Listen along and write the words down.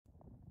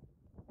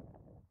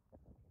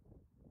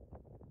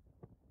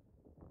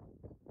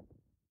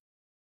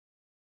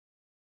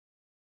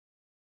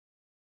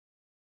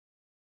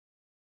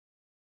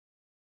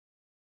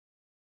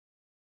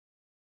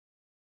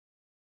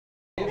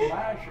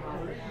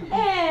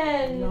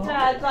And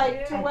I'd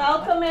like to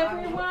welcome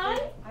everyone.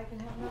 I can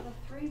have another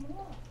 3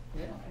 more.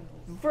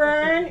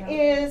 Vern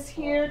is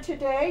here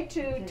today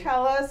to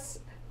tell us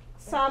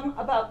some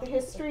about the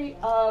history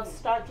of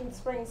Stockton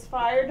Springs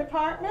Fire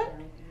Department.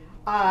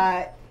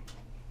 I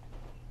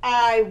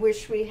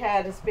wish we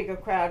had as big a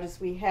crowd as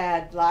we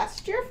had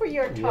last year for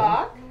your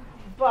talk,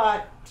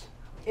 but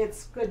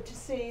it's good to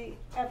see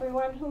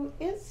everyone who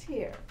is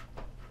here.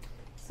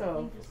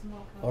 So,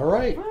 all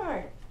right.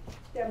 Vern.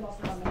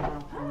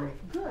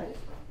 Good.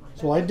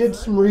 So I did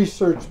some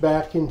research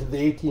back into the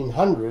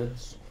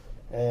 1800s,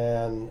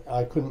 and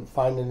I couldn't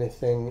find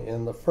anything.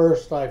 And the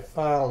first I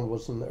found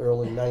was in the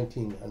early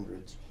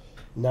 1900s,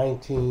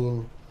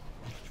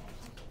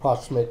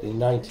 approximately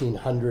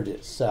 1900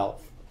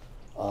 itself.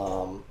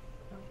 Hold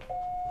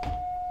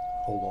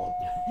on.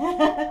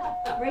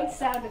 Great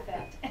sound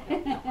effect.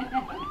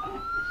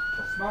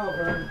 Smile,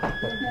 Vern.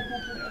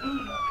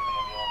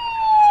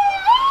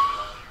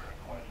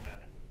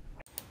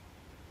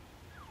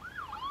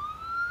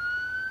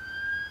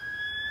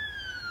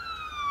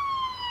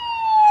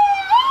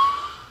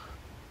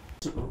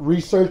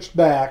 Researched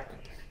back,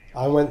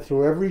 I went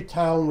through every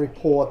town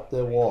report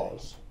there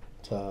was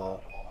to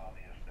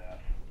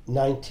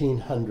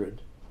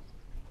 1900,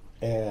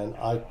 and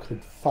I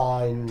could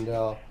find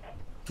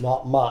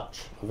not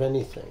much of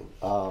anything.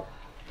 I'll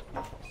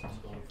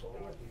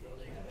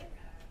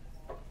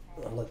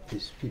let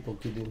these people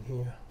get in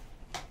here.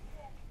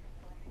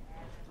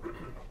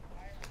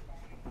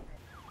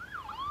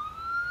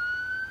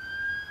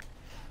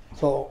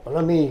 So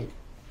let me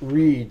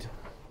read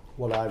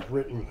what I've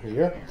written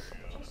here.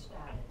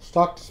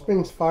 Stockton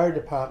Springs Fire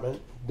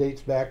Department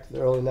dates back to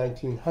the early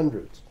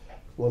 1900s,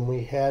 when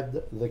we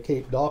had the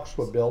Cape docks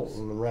were built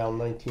in around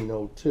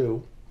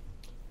 1902.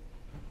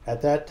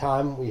 At that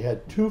time, we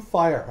had 2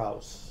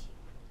 firehouses.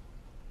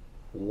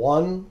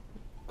 One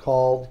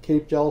called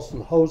Cape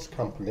Jellison Hose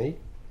Company,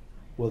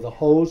 with a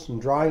hose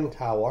and drying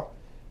tower,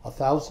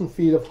 1,000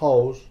 feet of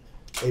hose,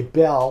 a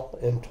bell,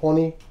 and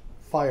 20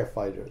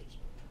 firefighters.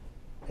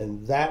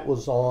 And that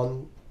was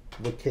on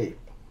the Cape.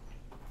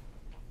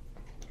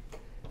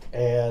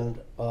 And,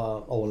 and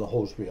a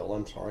hose reel,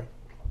 I'm sorry.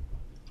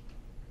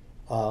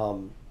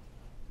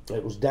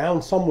 It was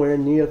down somewhere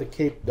near the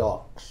Cape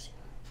docks.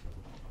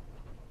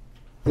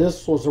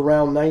 This was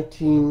around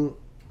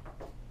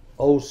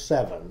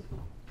 1907.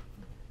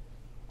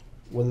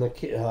 When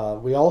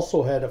we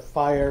also had a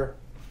fire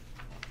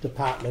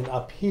department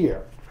up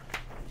here,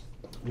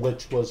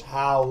 which was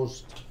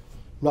housed,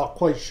 not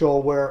quite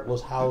sure where it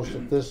was housed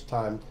at this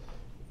time.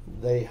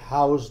 They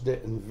housed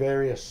it in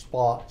various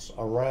spots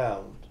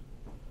around.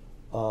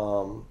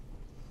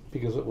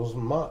 Because it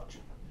wasn't much.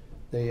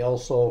 They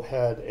also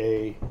had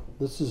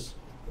this is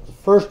the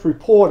first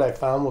report I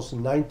found was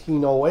in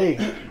 1908,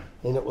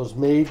 and it was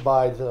made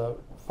by the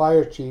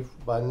fire chief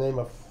by the name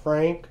of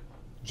Frank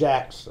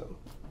Jackson.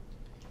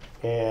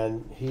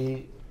 And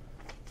he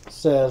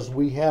says,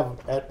 we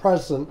have at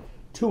present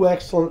 2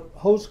 excellent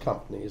hose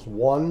companies,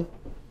 one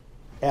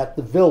at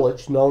the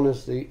village known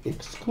as the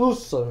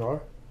Exclusive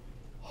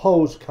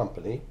Hose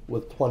Company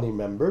with 20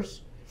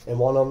 members, and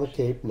one on the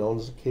Cape known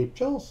as the Cape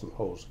Jellison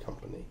Hose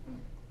Company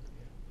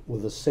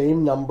with the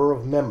same number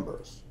of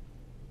members.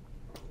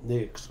 The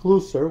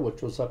Exclusive,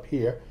 which was up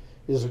here,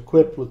 is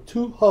equipped with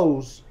 2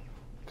 hose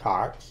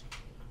carts,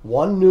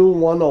 one new,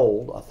 one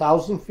old,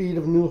 1,000 feet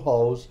of new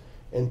hose,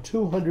 and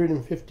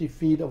 250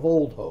 feet of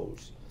old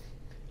hose,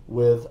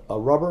 with a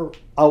rubber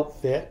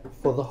outfit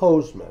for the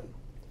hosmen,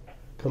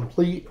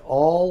 complete,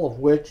 all of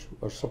which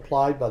are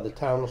supplied by the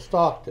town of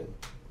Stockton.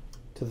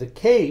 To the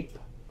Cape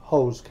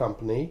Hose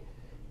Company,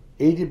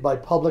 aided by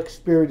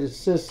public-spirited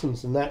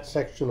citizens in that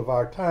section of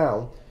our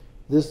town,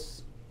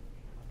 this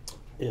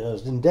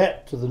is in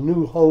debt to the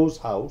new hose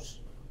house,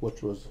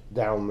 which was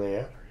down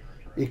there,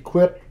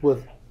 equipped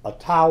with a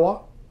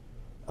tower,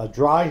 a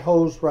dry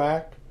hose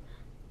rack,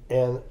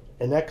 and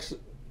an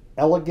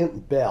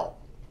elegant bell,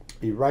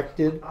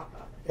 erected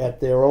at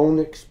their own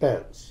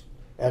expense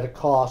at a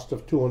cost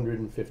of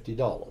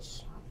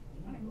 $250.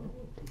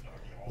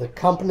 The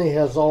company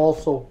has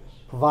also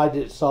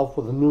provided itself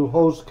with a new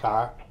hose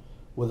cart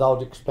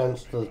without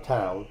expense to the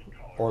town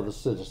or the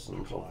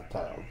citizens of the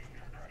town.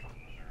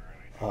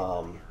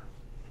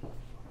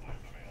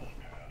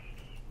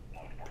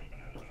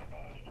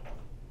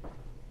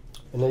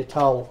 And they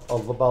tell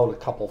of about a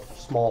couple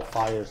small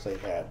fires they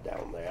had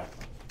down there.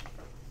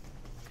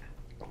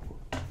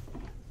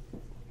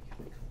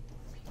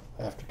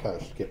 I have to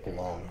kind of skip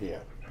along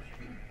here.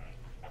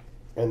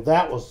 And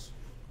that was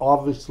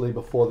obviously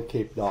before the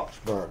Cape docks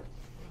burned.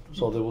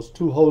 So there was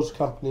 2 hose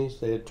companies.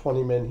 They had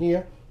 20 men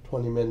here,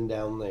 20 men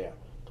down there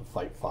to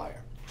fight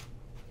fire.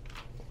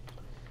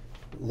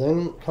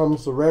 Then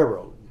comes the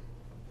railroad.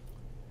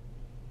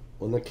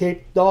 When the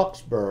Cape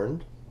docks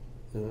burned,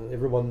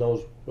 everyone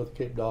knows what the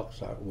Cape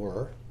docks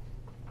were.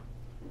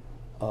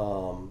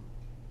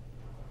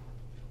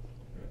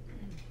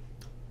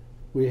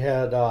 We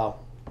had,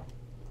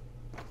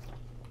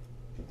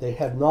 they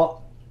had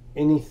not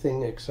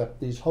anything except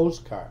these hose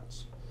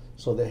carts.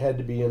 So they had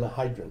to be in a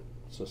hydrant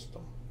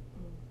system.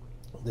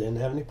 They didn't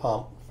have any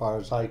pump, as far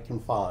as I can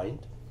find.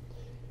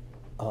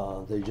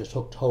 They just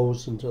hooked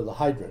hose into the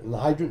hydrant, and the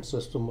hydrant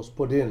system was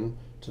put in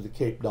to the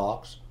Cape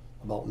Docks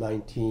about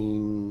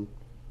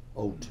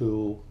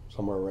 1902,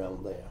 somewhere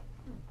around there.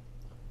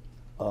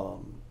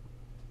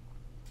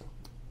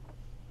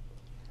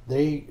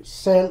 They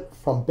sent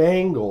from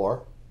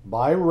Bangor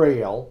by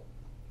rail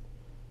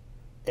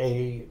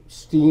a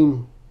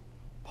steam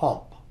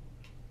pump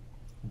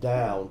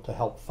down to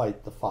help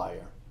fight the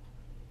fire.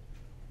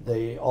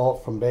 They all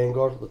from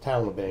Bangor, the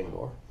town of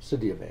Bangor,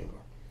 city of Bangor.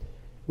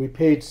 We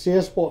paid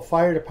Searsport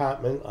Fire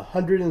Department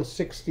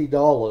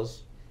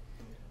 $160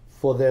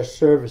 for their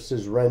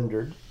services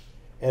rendered,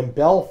 and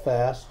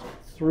Belfast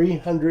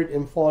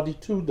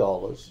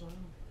 $342.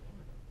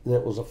 And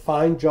it was a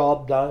fine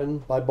job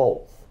done by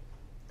both.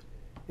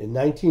 In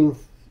I'm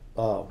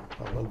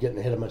getting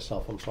ahead of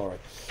myself, I'm sorry.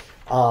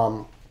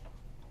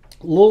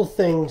 Little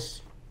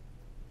things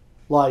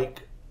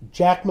like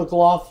Jack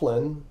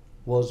McLaughlin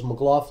was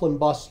McLaughlin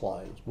Bus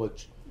Lines,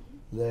 which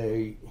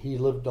he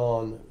lived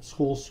on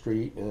School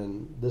Street,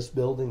 and this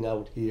building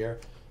out here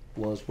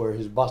was where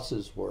his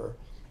buses were.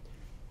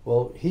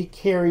 Well, he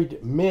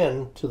carried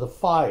men to the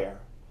fire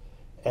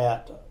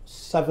at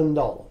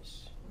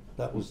 $7.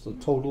 That was the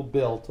total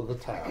bill to the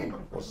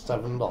town, was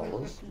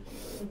 $7.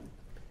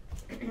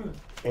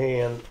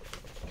 And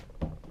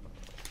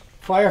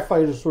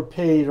firefighters were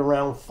paid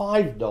around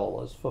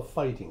 $5 for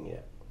fighting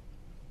it.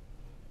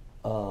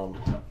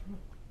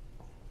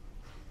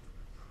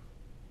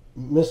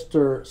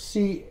 Mr.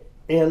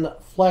 C.N.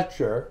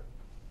 Fletcher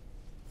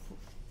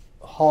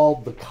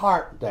hauled the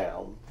cart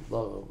down,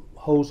 the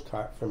hose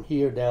cart from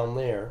here down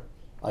there,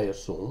 I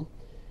assume.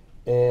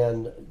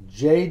 And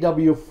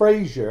J.W.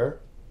 Frazier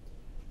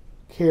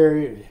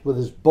carried with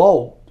his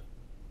boat.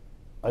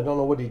 I don't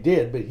know what he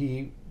did, but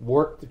he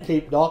worked the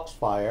Cape Docks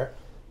fire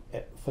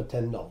for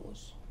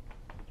 $10.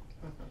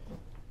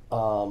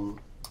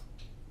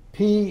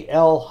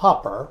 P.L.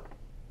 Hopper,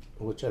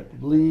 which I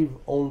believe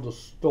owned a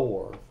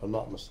store, if I'm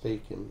not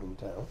mistaken, in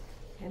town.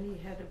 And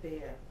he had a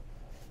bear.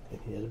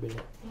 And he had a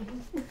bear.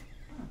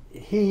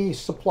 He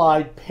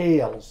supplied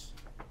pails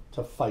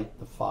to fight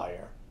the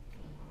fire.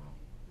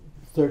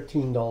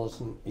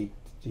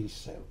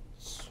 $13.80.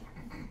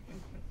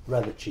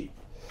 Rather cheap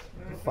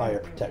for fire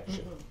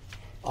protection.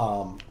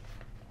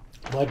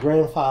 My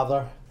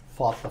grandfather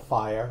fought the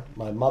fire.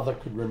 My mother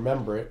could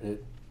remember it.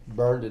 It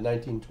burned in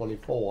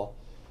 1924.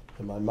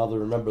 And my mother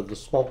remembered the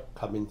smoke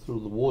coming through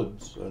the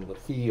woods and the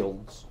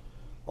fields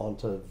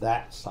onto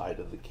that side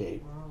of the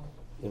Cape. Wow.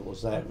 It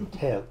was that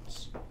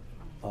intense.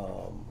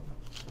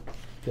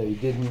 They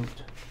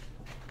didn't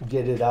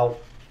get it out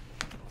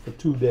for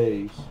 2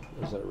 days,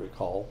 as I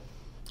recall.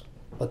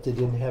 But they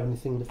didn't have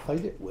anything to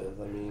fight it with.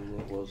 I mean,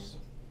 it was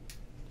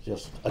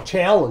just a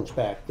challenge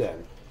back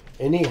then.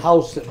 Any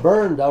house that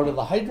burned out of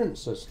the hydrant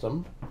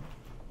system,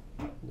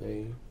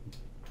 they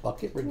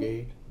bucket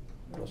brigade.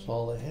 That's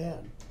all they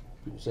had.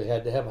 Because they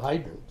had to have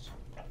hydrants.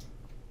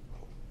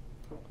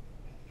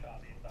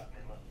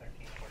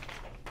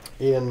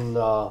 In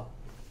the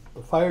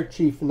fire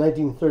chief in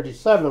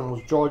 1937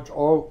 was George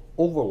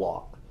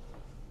Overlock.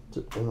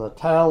 And the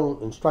town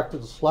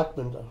instructed the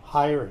selectmen to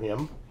hire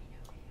him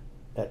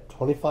at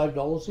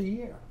 $25 a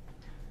year.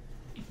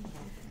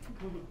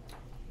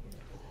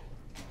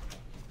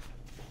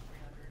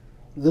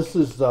 This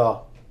is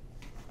all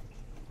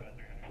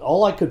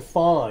I could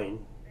find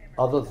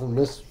other than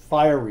this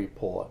fire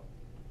report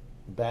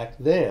back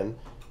then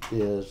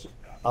is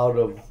out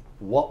of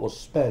what was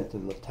spent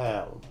in the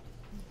town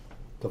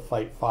to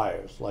fight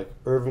fires. Like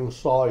Irving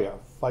Sawyer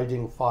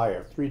fighting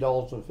fire,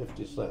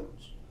 $3.50.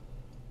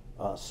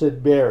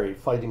 Sid Berry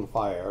fighting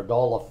fire,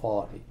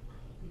 $1.40.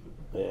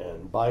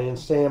 And Brian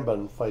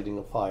Sambon fighting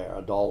a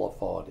fire,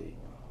 $1.40.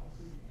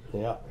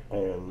 Yeah,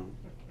 and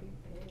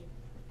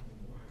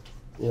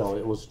you know,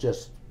 it was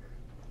just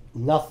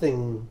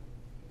nothing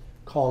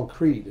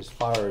concrete as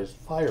far as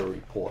fire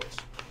reports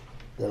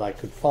that I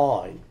could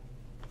find.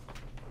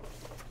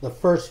 The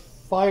first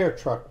fire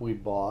truck we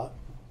bought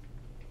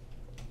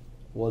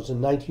was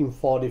in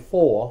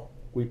 1944.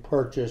 We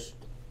purchased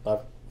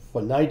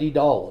for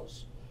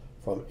 $90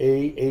 from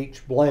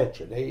A.H.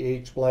 Blanchard.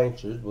 A.H.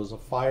 Blanchard was a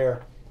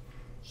fire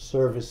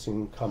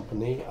servicing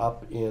company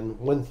up in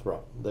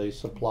Winthrop. They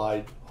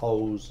supplied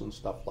hose and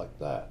stuff like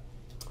that.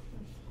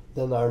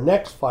 Then our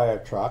next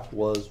fire truck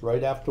was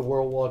right after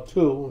World War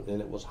II,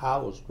 and it was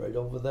housed right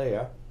over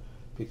there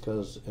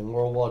because in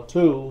World War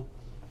II,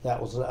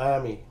 that was an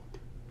Army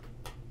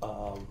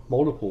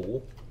motor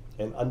pool,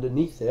 and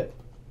underneath it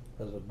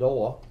there's a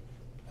door,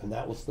 and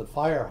that was the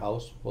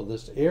firehouse for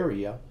this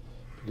area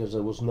because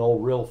there was no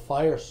real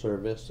fire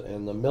service,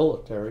 and the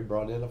military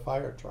brought in a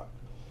fire truck.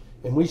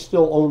 And we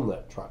still own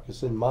that truck.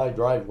 It's in my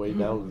driveway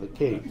down to the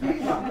Cape.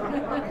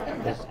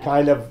 It's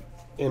kind of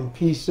in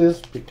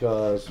pieces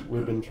because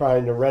we've been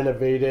trying to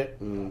renovate it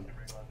and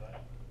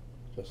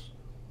just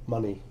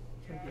money.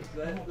 Is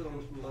that the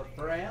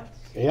LaFrance?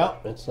 Yeah,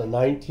 it's a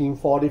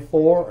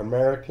 1944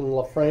 American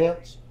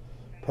LaFrance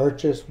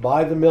purchased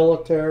by the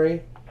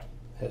military,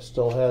 It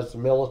still has the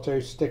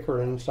military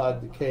sticker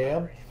inside the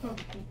cab.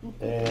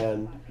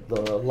 And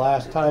the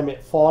last time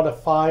it fought a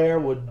fire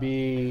would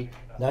be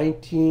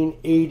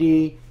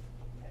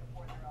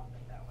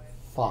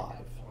 1985,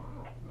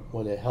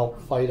 when it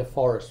helped fight a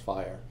forest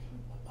fire.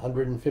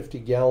 150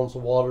 gallons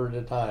of water at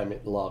a time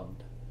it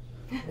lugged,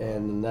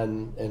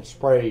 and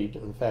sprayed.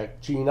 In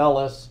fact, Gene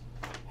Ellis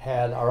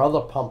had our other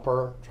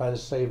pumper trying to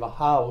save a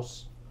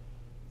house,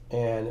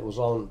 and it was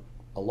on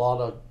a lot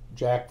of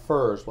jack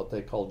firs, what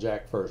they call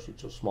jack firs,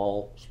 which are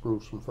small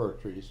spruce and fir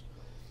trees.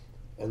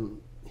 And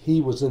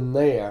he was in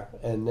there,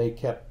 and they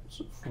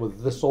kept,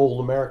 with this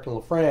old American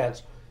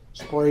LaFrance,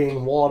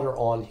 spraying water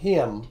on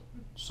him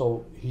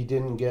so he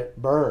didn't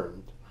get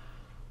burned.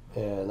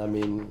 And I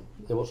mean,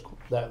 it was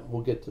that,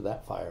 we'll get to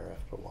that fire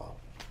after a while.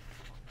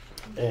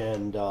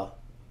 And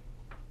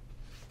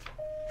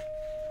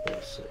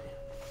let's see.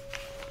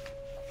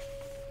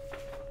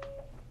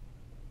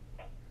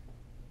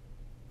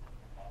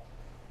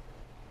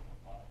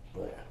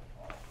 There.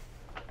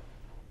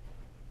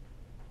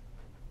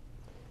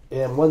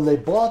 And when they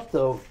bought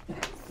the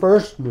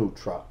first new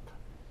truck,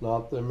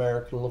 not the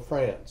American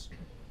LaFrance,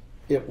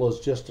 it was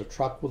just a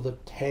truck with a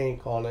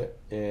tank on it,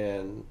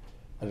 and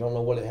I don't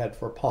know what it had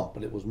for a pump,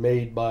 but it was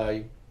made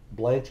by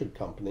Blanchard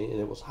Company, and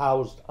it was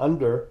housed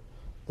under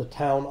the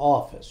town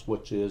office,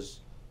 which is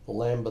the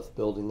Lambeth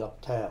building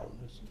uptown.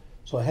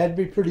 So it had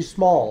to be pretty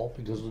small,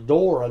 because the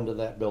door under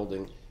that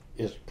building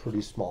is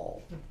pretty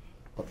small.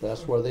 But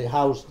that's where they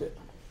housed it.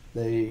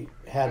 They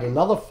had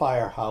another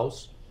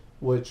firehouse,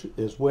 which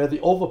is where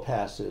the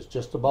overpass is,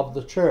 just above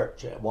the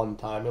church at one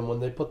time. And when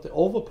they put the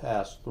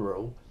overpass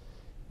through,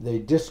 they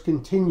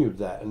discontinued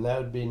that, and that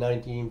would be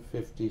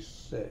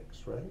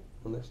 1956, right?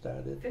 When they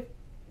started?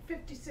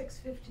 56,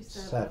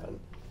 57.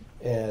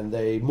 And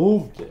they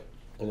moved it,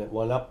 and it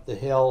went up the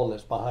hill, and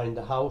it's behind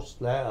the house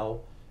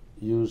now,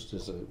 used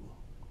as a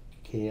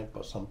camp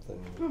or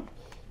something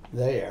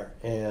there.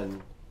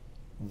 And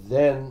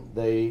then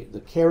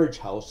the carriage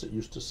house that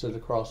used to sit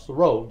across the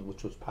road,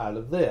 which was part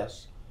of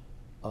this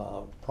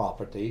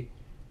property,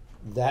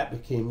 that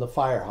became the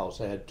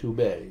firehouse. It had 2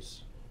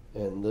 bays,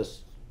 and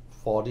this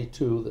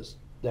 42 that's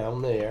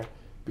down there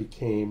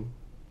became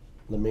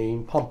the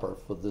main pumper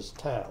for this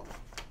town.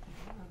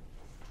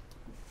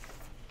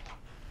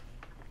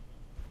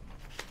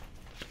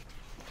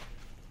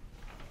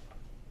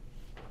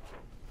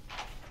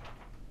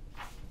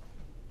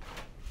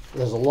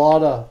 There's a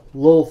lot of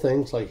little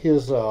things, like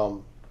his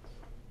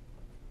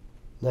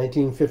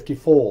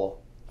 1954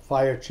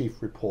 fire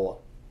chief report.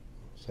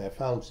 See, I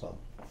found some.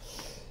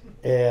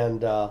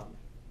 And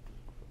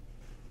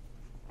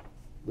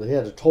they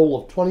had a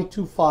total of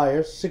 22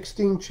 fires,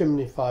 16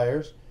 chimney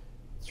fires,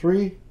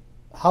 3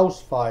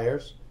 house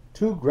fires,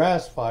 2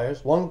 grass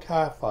fires, 1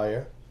 car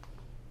fire,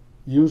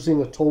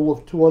 using a total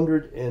of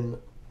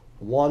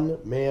 201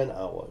 man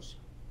hours.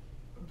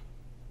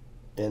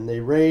 And they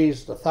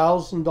raised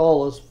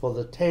 $1,000 for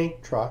the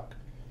tank truck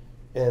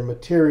and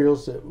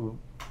materials that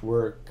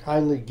were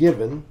kindly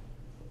given.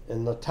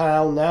 And the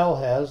town now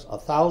has a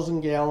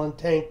 1,000-gallon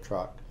tank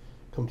truck,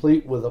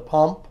 complete with a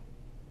pump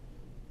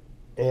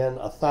and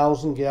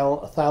 1,000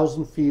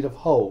 feet of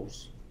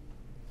hose.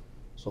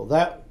 So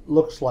that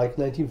looks like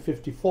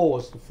 1954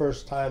 was the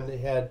first time they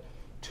had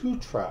 2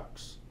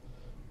 trucks,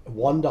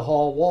 one to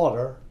haul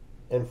water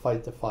and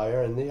fight the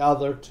fire, and the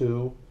other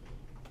to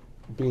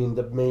being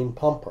the main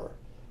pumper.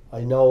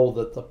 I know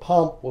that the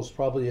pump was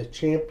probably a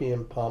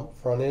Champion pump,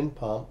 front end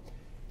pump,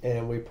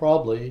 and we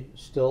probably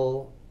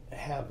still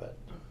have it,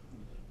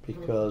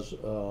 because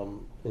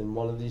in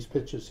one of these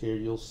pictures here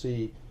you'll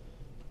see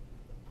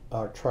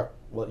our truck,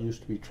 what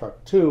used to be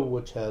truck 2,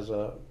 which has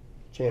a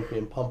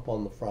Champion pump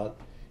on the front,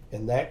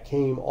 and that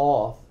came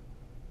off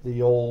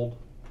the old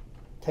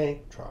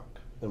tank truck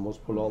and was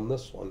put on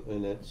this one,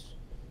 and it's,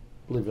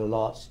 believe it or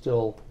not,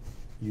 still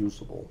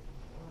usable.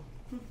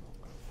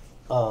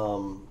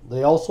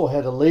 They also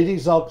had a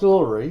ladies'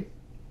 auxiliary,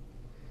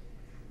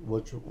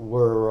 which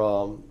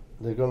were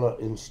they're going to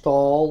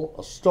install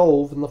a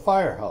stove in the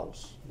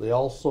firehouse. They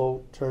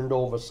also turned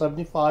over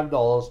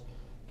 $75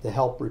 to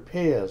help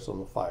repairs on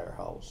the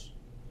firehouse.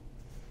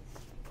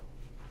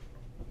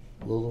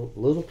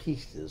 Little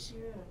pieces.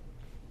 Yeah.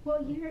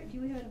 What year, do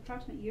you have an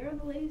approximate year on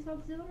the ladies'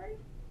 auxiliary?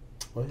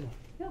 Oh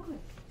yeah. Oh, good.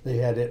 They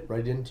had it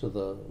right into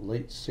the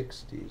late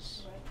 60s. Right,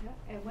 yeah.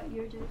 And what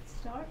year did it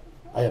start?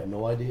 I have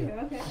no idea.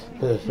 Yeah, okay.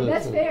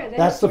 That's fair.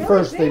 That's the really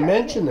first they fair.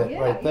 mention it Yeah,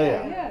 right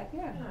there.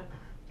 Yeah.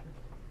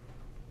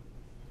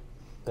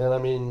 And I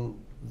mean,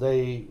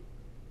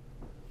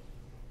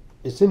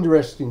 it's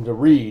interesting to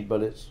read,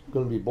 but it's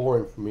going to be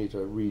boring for me to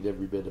read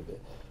every bit of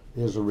it.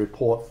 Here's a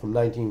report from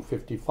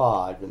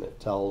 1955, and it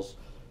tells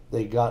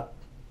they got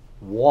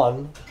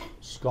 1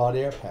 Scott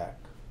Air Pack,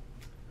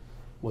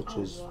 which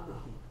is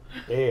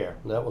air.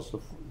 That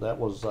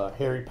was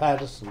Harry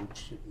Patterson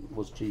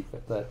was chief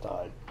at that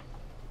time,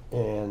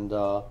 and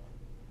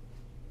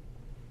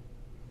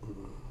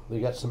they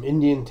got some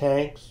Indian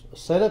tanks, a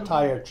set of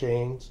tire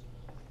chains,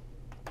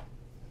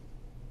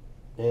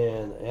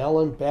 an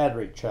Allen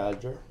battery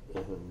charger,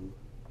 and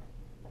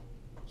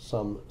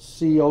some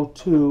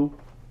CO2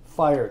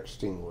 fire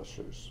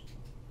extinguishers.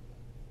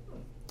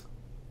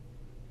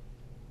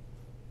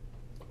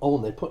 Oh,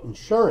 and they put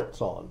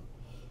insurance on.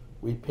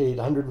 We paid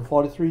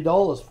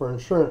 $143 for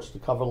insurance to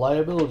cover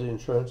liability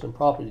insurance and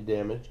property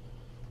damage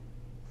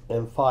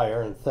and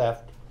fire and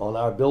theft on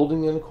our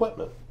building and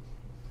equipment.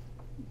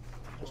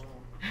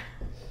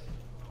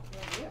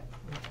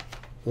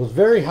 It was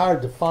very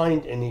hard to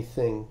find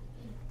anything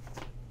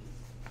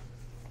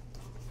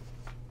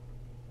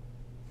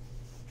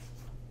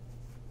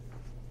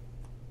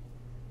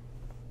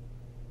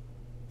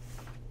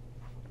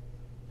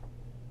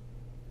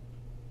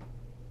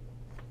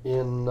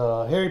in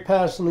Harry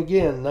Patterson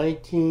again,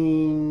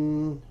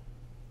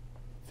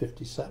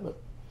 1957.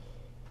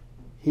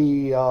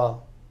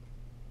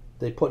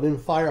 They put in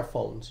fire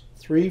phones,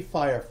 3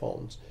 fire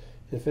phones.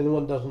 If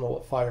anyone doesn't know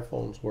what fire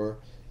phones were,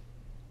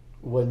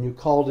 when you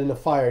called in a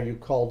fire, you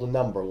called a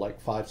number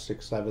like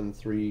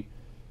 567-3221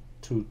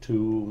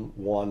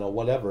 or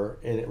whatever,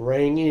 and it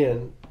rang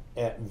in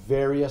at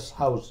various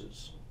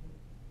houses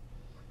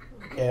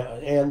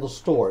and the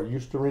store. It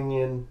used to ring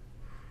in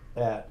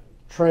at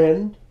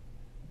Trend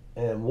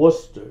and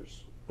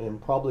Worcester's,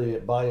 and probably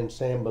at Buy and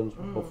Sambon's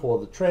before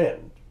the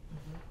Trend.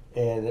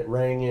 And it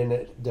rang in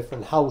at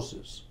different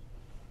houses.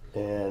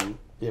 And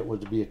it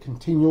would be a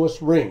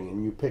continuous ring,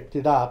 and you picked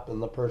it up,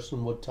 and the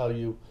person would tell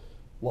you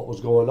what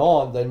was going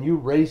on. Then you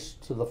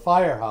raced to the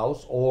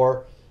firehouse,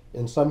 or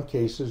in some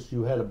cases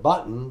you had a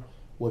button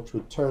which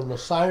would turn the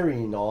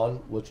siren on,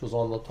 which was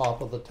on the top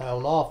of the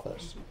town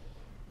office.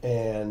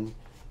 And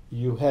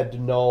you had to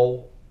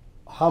know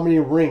how many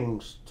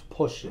rings to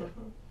push it.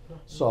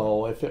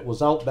 So if it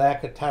was out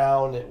back of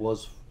town, it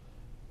was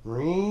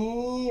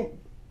ring,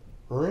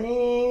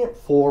 ring,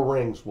 4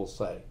 rings, we'll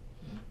say.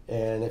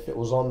 And if it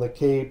was on the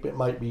Cape, it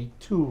might be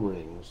 2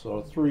 rings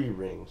or 3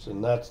 rings.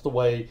 And that's the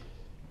way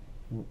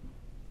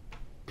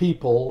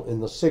people in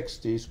the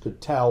 60s could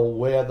tell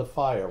where the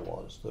fire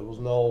was. There was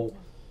no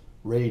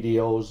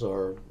radios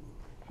or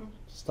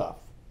stuff.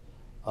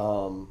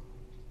 Let's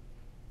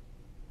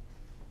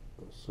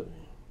see.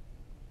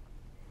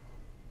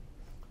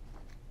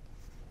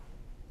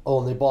 Oh,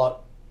 and they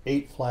bought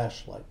 8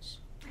 flashlights.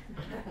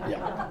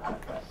 Yeah.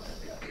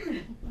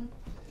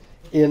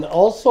 And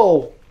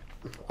also,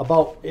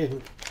 about in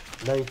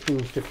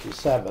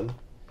 1957,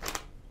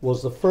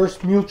 was the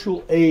first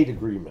mutual aid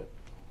agreement,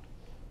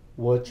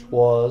 which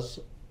was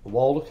the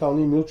Waldo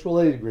County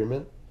Mutual Aid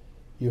Agreement.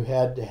 You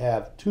had to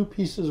have 2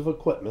 pieces of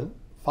equipment,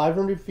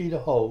 500 feet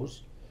of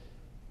hose,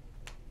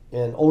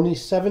 and only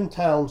 7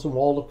 towns in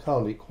Waldo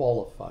County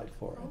qualified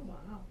for it.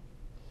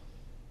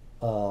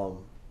 Oh, wow.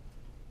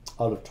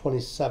 Out of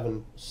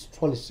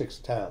 26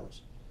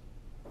 towns.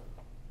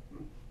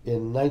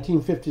 In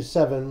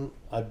 1957,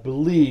 I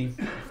believe,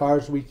 as far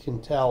as we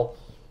can tell,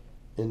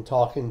 in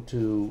talking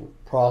to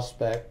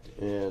Prospect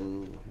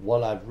and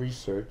what I've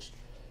researched,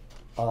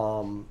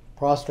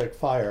 Prospect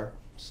Fire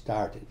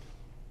started.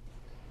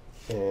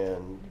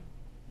 And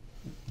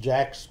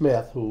Jack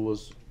Smith, who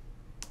was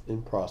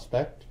in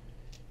Prospect,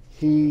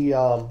 he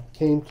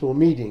came to a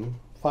meeting,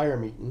 fire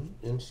meeting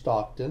in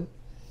Stockton,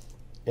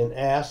 and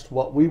asked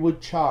what we would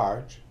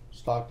charge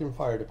Stockton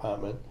Fire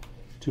Department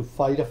to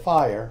fight a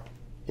fire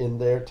in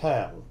their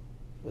town.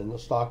 And the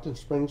Stockton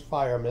Springs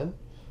firemen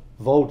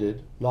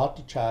voted not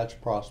to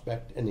charge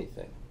Prospect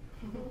anything.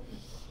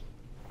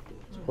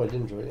 It's quite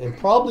interesting. And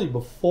probably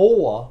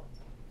before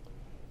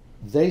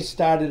they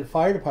started a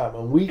fire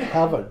department, we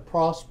covered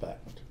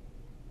Prospect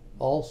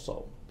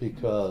also,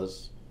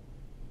 because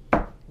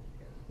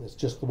it's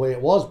just the way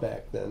it was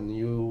back then.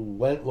 You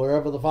went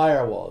wherever the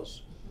fire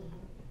was.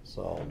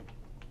 So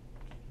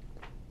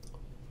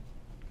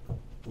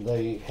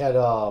they had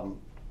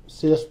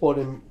Searsport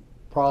in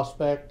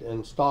Prospect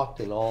and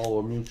Stockton all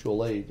were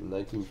mutual aid in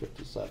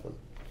 1957.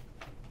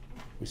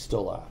 We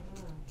still are.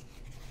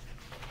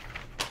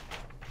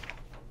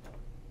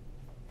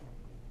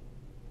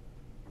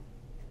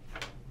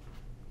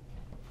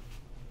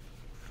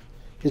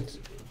 It's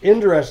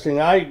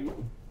interesting. I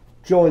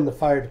joined the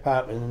fire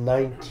department in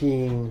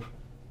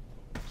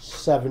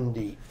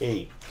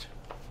 1978,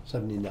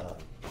 79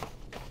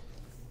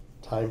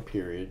 time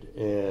period,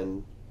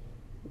 and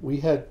we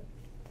had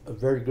a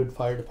very good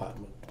fire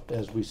department,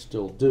 as we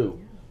still do.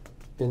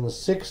 In the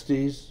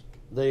 60s,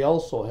 they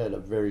also had a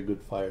very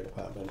good fire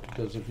department,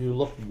 because if you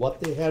look what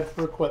they had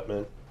for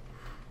equipment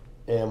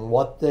and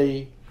what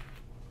they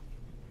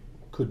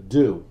could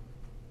do,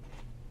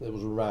 it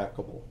was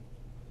remarkable.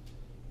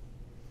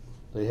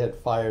 They had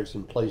fires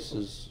in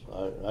places.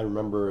 I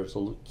remember as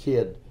a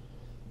kid,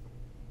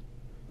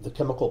 the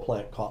chemical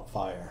plant caught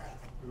fire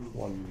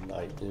one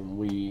night,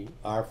 and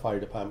our fire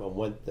department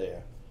went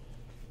there.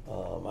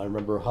 I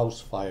remember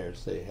house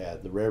fires they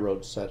had. The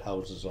railroad set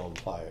houses on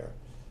fire.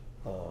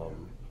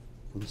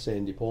 In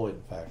Sandy Point,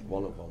 in fact,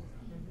 one of them.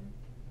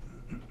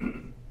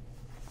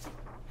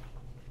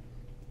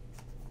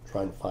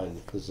 Trying to find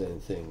if there's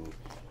anything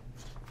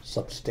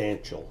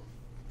substantial.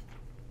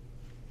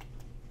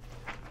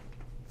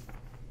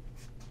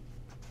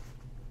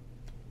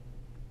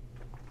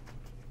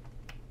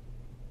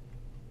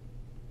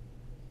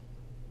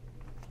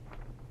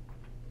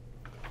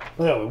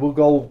 Anyway, we'll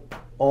go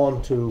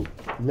on to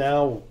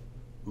now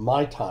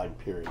my time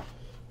period.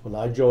 When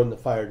I joined the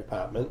fire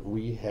department,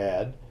 we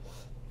had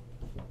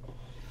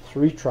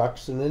 3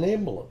 trucks and an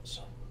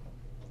ambulance.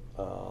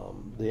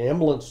 The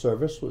ambulance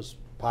service was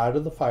part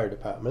of the fire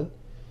department.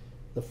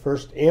 The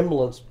first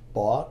ambulance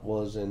bought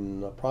was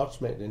in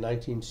approximately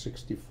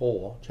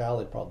 1964.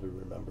 Charlie probably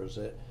remembers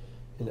it.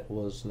 And it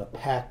was in a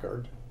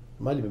Packard.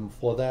 It might have been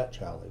before that,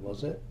 Charlie,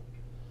 was it?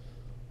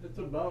 It's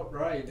about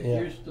right. It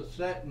Yeah. used to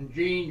sit in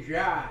Gene's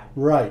yard,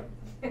 Right.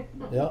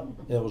 Yeah,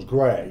 it was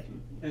gray.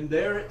 and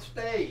there it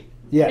stayed.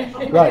 Yeah,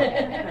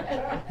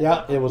 right.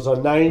 Yeah, it was a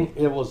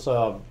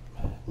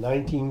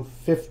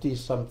 1950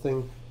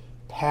 something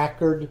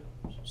Packard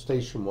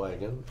station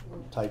wagon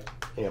type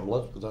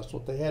ambulance, because that's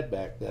what they had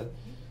back then.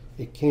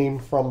 It came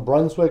from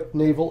Brunswick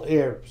Naval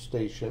Air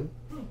Station.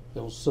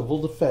 It was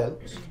civil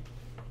defense,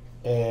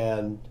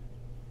 and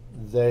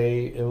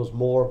it was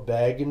more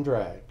bag and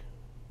drag.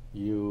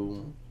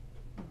 You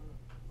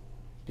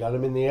got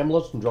them in the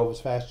ambulance and drove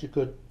as fast as you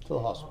could to the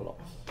hospital.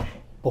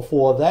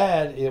 Before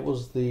that, it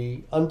was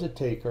the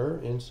undertaker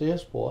in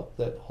Searsport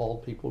that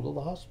hauled people to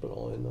the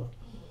hospital in a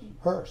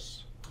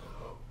hearse.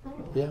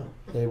 Yeah,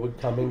 they would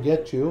come and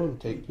get you and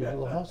take you to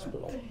the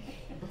hospital.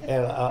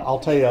 And I'll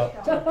tell you,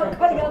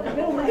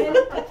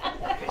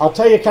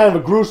 kind of a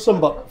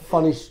gruesome but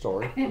funny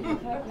story.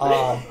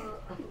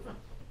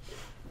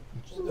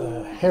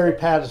 Harry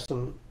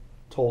Patterson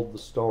told the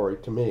story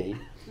to me.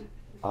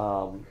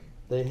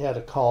 They had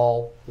a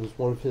call, it was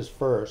one of his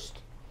first,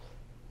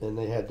 and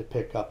they had to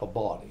pick up a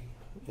body.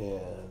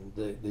 And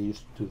they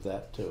used to do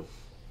that too,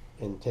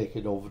 and take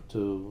it over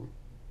to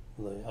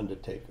the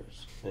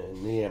undertakers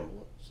and the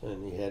ambulance.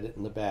 And he had it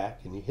in the back,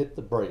 and he hit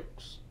the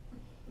brakes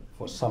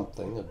for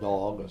something, a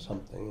dog or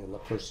something, and the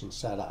person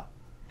sat up.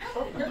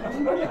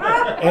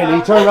 And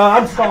he turned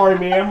around, "I'm sorry,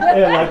 ma'am,"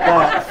 and like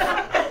that.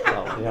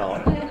 So, you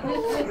know,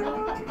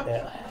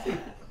 yeah.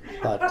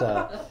 But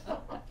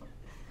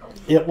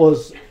it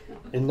was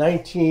in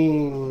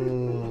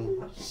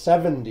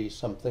 1970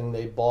 something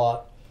they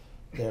bought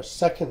their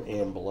second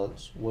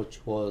ambulance,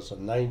 which was a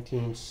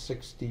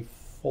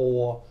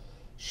 1964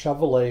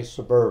 Chevrolet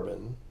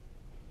Suburban,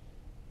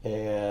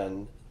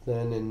 and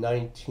then in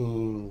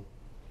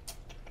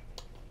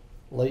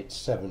late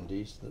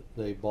 70s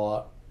they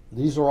bought,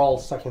 these are all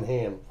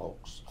secondhand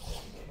folks,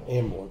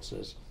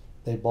 ambulances.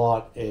 They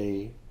bought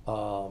a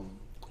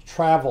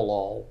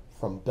Travelall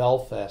from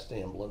Belfast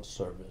Ambulance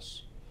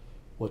Service,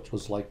 which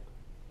was like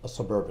a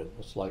Suburban.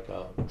 It's like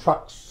a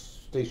truck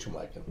station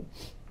wagon.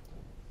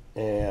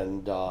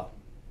 And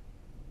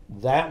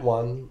that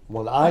one,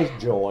 when I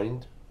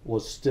joined,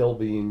 was still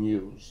being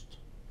used.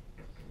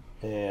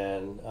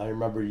 And I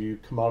remember you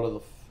come out of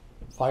the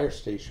fire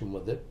station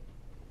with it,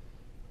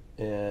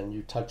 and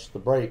you touch the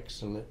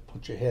brakes, and it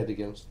put your head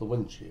against the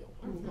windshield.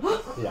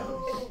 Yeah.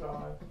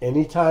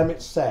 Anytime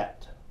it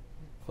sat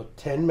for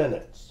 10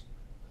 minutes,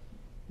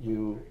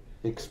 you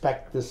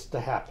expect this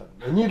to happen.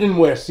 And you didn't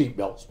wear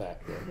seatbelts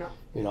back then. No.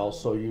 You know,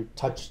 so you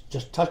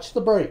just touch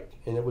the brake,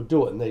 and it would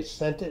do it. And they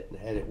sent it and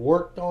had it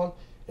worked on,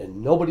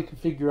 and nobody could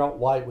figure out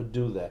why it would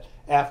do that.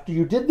 After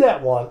you did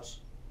that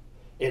once,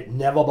 it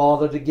never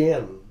bothered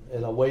again.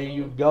 And away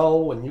you'd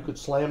go, and you could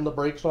slam the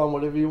brakes on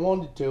whatever you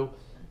wanted to.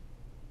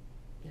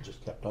 It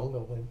just kept on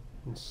going,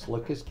 and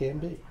slick as can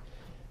be.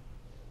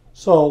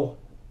 So,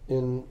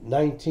 in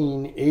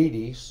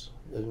 1980s,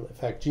 in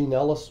fact, Gene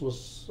Ellis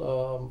was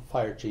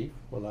fire chief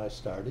when I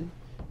started,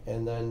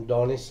 and then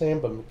Donnie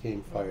Samba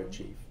became fire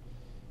chief.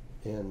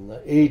 In the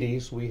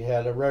 80s, we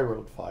had a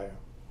railroad fire.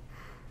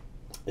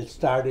 It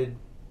started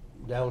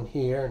down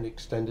here and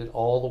extended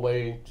all the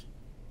way to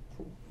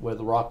where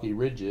the Rocky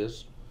Ridge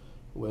is,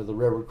 where the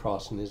railroad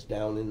crossing is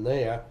down in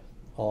there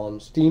on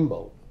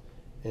Steamboat.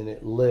 And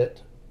it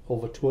lit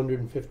over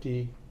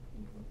 250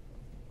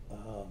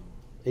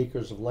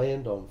 acres of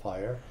land on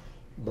fire,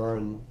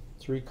 burned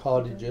 3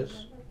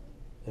 cottages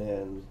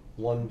and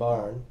 1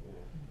 barn.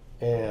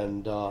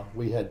 And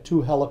we had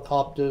 2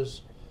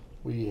 helicopters.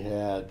 We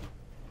had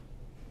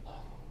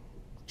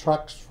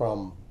trucks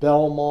from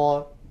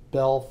Belmont,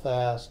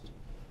 Belfast,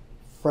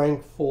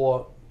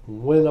 Frankfort,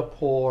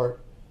 Winniport,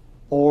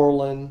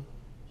 Orland,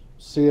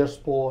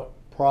 Searsport,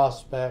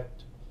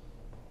 Prospect,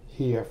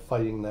 here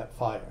fighting that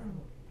fire.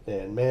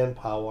 And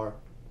manpower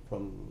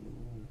from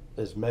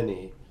as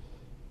many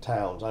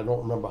towns. I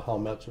don't remember how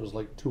much, it was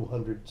like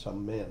 200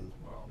 some men.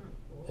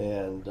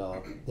 And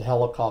the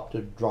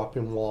helicopter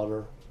dropping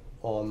water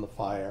on the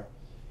fire,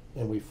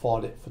 and we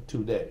fought it for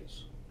 2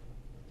 days.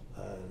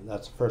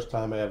 That's the first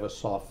time I ever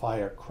saw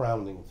fire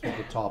crowning through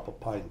the top of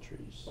pine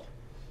trees.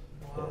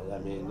 And I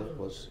mean,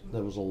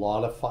 there was a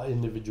lot of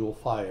individual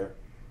fire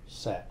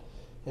set.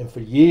 And for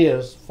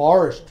years,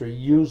 forestry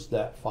used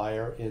that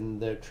fire in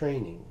their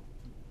training.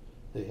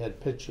 They had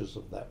pictures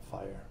of that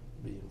fire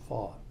being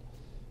fought,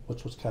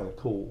 which was kind of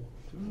cool.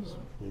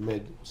 We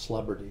made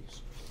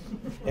celebrities.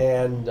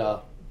 And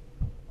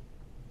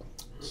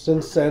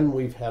since then,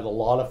 we've had a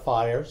lot of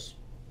fires.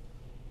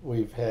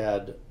 We've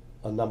had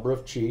a number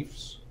of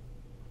chiefs,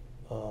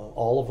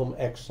 all of them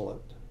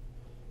excellent.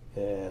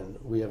 and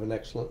we have an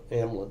excellent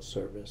ambulance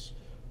service.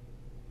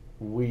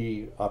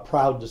 We are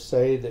proud to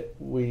say that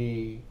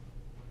we,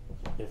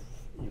 if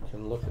you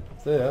can look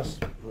at this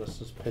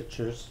is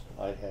pictures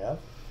I have.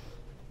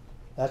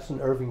 That's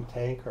an Irving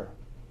tanker.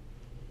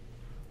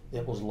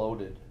 It was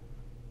loaded.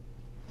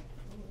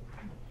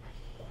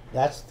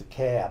 That's the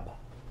cab.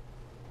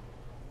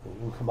 You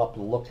can come up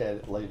and look at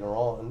it later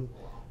on,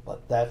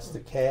 but that's the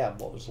cab,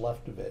 what was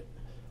left of it.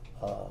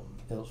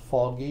 It was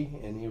foggy,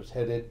 and he was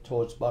headed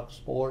towards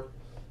Bucksport,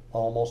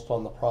 almost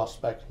on the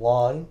Prospect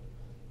line,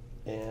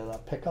 and a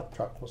pickup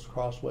truck was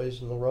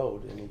crossways in the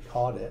road, and he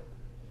caught it,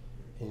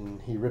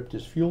 and he ripped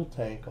his fuel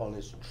tank on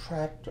his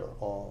tractor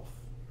off,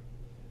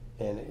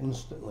 and it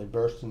instantly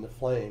burst into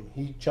flame.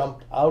 He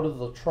jumped out of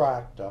the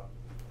tractor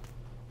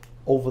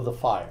over the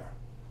fire,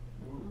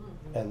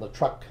 and the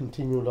truck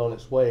continued on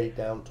its way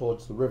down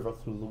towards the river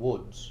through the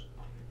woods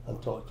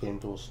until it came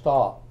to a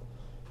stop.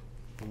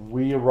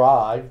 We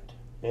arrived,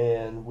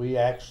 and we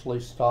actually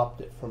stopped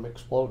it from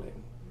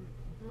exploding.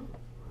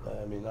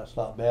 I mean, that's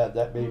not bad.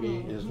 That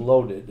baby is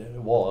loaded.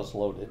 It was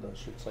loaded, I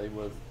should say,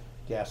 with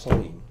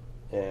gasoline,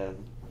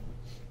 and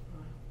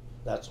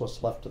that's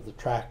what's left of the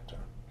tractor.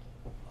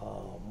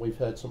 We've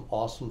had some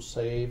awesome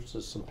saves.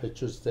 There's some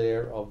pictures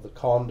there of the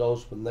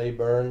condos when they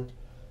burned.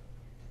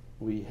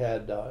 We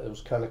had, it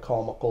was kind of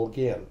comical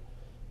again.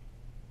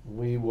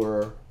 We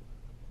were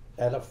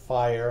at a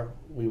fire.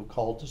 We were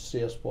called to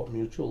Searsport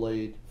Mutual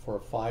Aid for a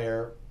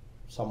fire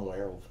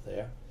somewhere over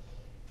there,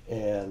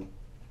 and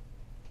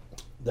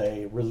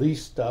they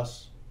released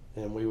us,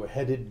 and we were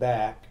headed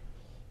back,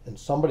 and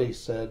somebody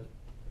said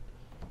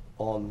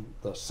on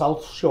the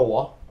South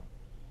Shore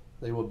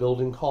they were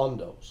building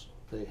condos.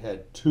 They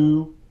had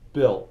two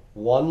built,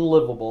 one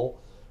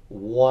livable,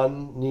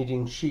 one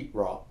needing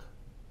sheetrock,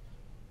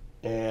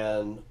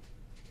 and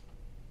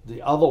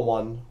the other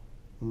one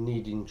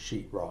needing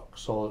sheetrock.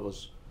 So it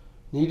was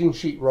needing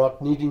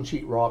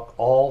sheetrock,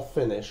 all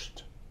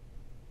finished,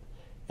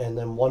 and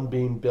then one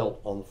being built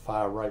on the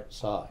far right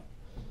side.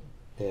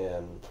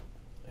 And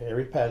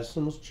Harry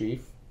Patterson was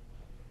chief,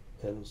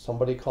 and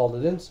somebody called it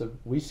in and said,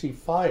 we see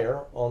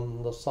fire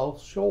on the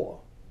South Shore.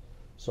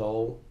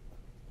 So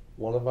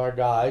one of our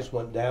guys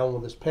went down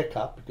with his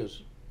pickup,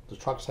 because the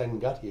trucks hadn't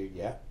got here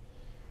yet,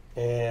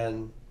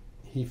 and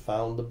he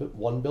found the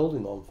one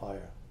building on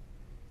fire,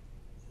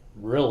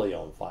 really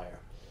on fire.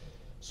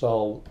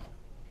 So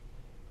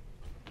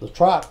the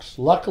trucks,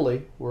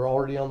 luckily, were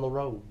already on the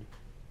road.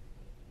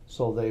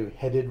 So they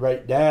headed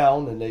right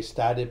down, and they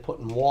started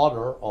putting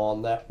water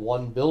on that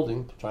one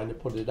building, trying to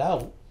put it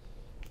out.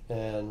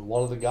 And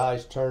one of the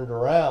guys turned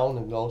around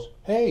and goes,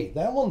 hey,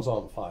 that one's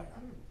on fire.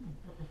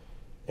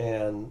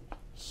 And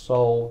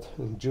so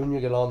Junior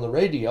got on the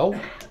radio.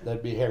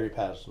 That'd be Harry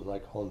Patterson, I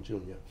call him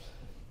Junior.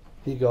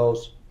 He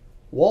goes,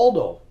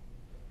 Waldo,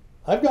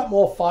 I've got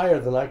more fire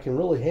than I can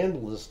really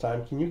handle this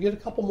time. Can you get a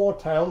couple more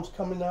towns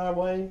coming our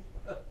way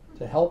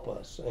to help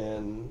us?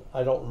 And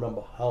I don't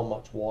remember how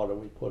much water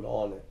we put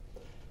on it,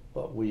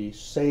 but we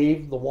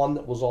saved the one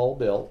that was all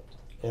built,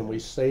 and we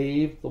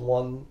saved the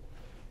one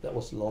that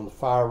was on the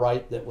far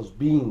right that was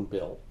being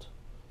built.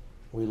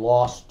 We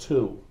lost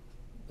two.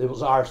 It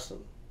was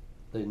arson.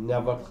 They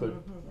never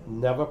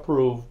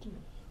proved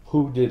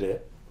who did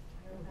it,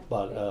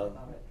 but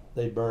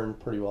they burned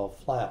pretty well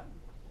flat.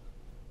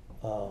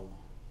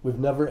 We've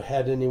never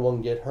had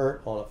anyone get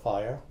hurt on a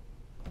fire.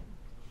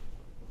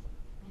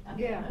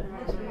 Yeah.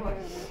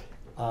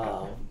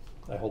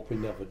 I hope we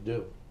never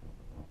do.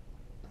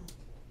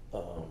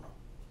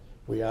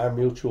 We are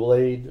mutual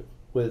aid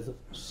with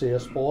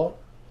Searsport,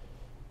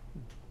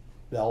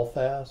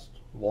 Belfast,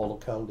 Waldo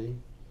County,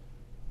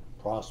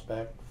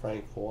 Prospect,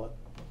 Frankfort,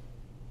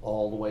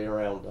 all the way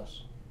around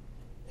us.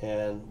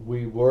 And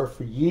we were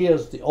for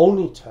years the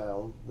only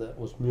town that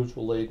was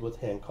mutual aid with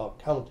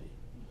Hancock County,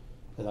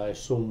 and I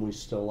assume we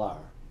still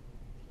are.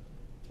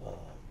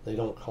 They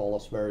don't call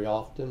us very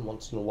often.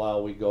 Once in a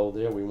while we go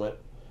there. We went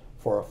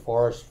for a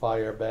forest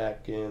fire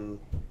back in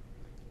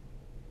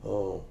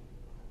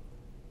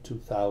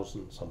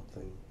 2000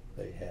 something.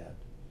 They had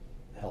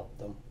helped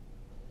them,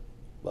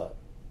 but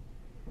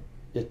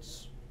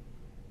it's,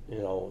 you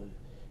know,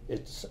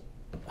 it's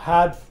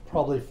hard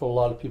probably for a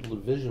lot of people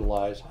to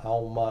visualize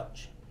how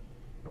much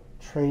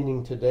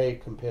training today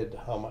compared to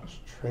how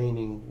much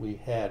training we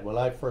had. When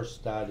I first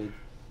started,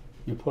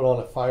 you put on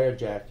a fire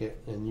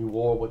jacket and you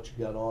wore what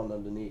you got on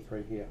underneath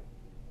right here.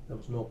 There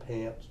was no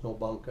pants, no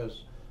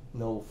bunkers,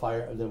 no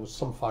fire. There was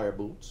some fire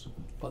boots,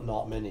 but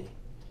not many.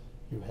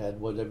 You had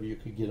whatever you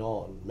could get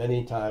on.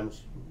 Many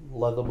times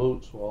leather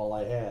boots were all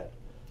I had.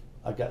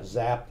 I got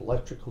zapped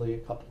electrically a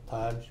couple of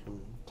times from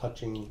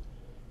touching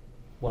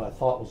what I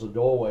thought was a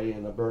doorway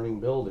in a burning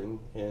building,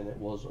 and it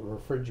was a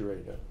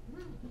refrigerator.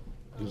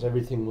 Because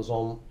everything was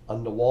on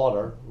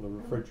underwater, the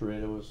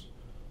refrigerator was,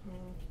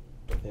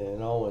 you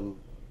know, and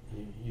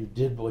you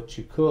did what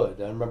you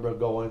could. I remember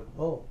going,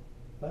 oh,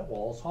 that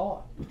wall's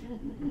hot.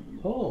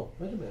 Oh,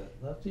 wait a minute,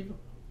 wait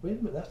a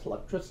minute, that's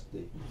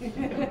electricity. You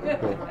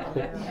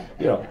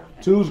know,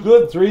 two's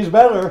good, three's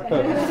better.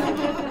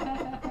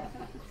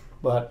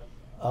 But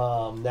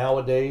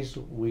Nowadays,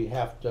 we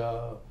have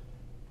to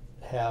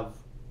have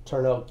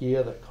turnout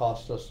gear that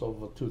costs us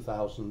over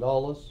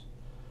 $2,000.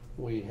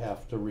 We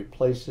have to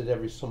replace it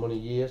every so many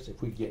years.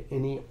 If we get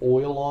any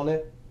oil on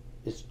it,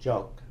 it's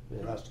junk.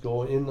 It has to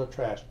go in the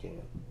trash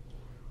can.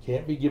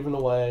 Can't be given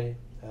away,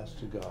 has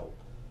to go.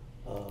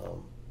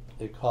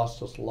 It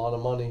costs us a lot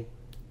of money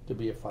to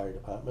be a fire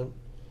department.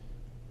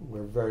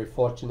 We're very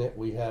fortunate.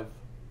 We have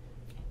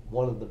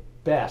one of the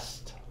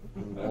best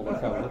in Boulder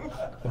County.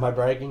 Am I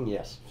bragging?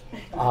 Yes.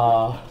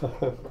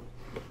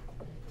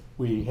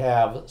 We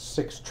have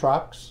 6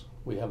 trucks.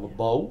 We have a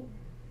boat.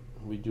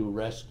 We do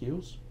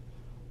rescues.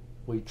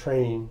 We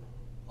train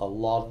a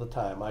lot of the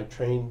time. I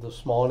trained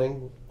this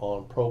morning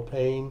on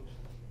propane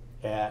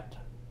at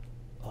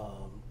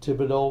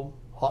Thibodeau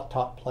Hot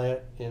Top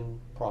Plant in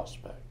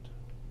Prospect.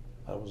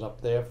 I was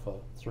up there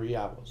for 3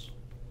 hours,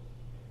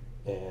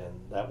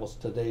 and that was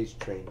today's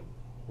training.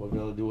 We're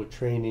going to do a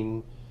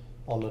training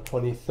on the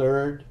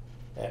 23rd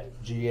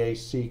at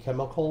GAC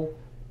Chemical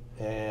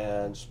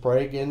and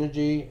Sprague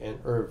Energy and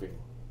Irving.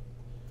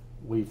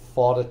 We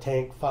fought a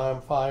tank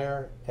farm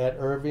fire at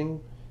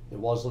Irving. It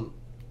wasn't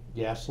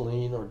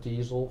gasoline or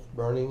diesel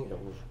burning, it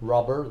was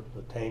rubber.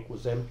 The tank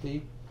was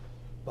empty,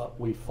 but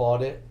we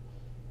fought it.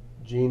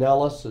 Gene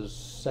Ellis is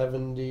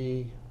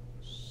 73,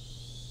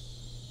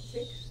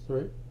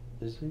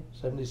 is he?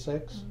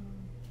 76?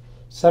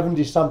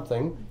 70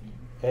 something,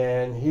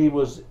 and he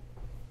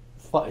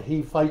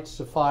fights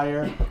the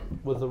fire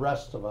with the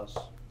rest of us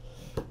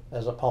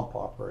as a pump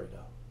operator.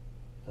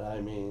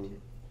 I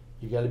mean,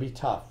 you got to be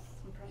tough.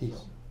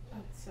 He's,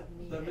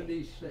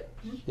 76.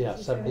 yeah,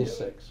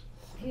 76.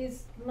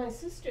 He's my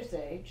sister's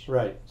age,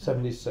 Right,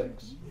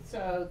 76.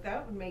 so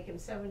that would make him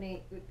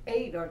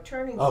 78 or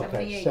turning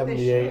Okay, 78 this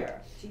 78.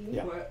 year.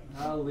 Yeah. Well,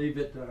 I'll leave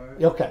it to her.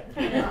 Okay.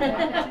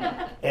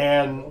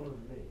 And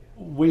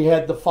we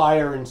had the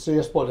fire in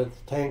Searsport at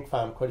the tank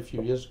farm quite a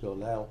few years ago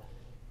now,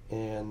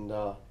 and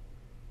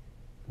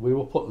we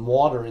were putting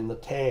water in the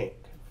tank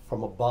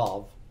from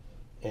above,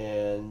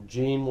 and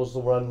Gene was the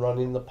one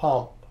running the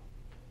pump,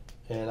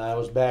 and I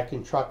was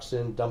backing trucks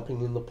in,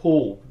 dumping in the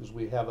pool, because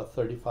we have a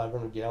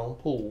 3,500 gallon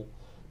pool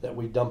that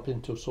we dump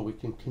into so we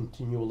can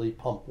continually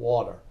pump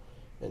water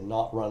and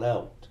not run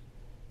out.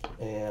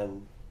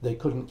 And they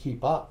couldn't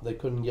keep up. They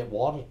couldn't get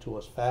water to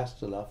us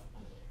fast enough.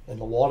 And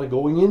the water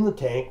going in the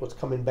tank was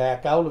coming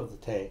back out of the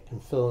tank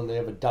and filling. They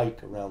have a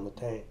dike around the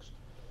tanks.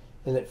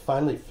 And it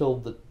finally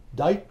filled the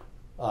dike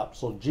up.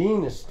 So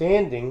Gene is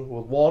standing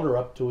with water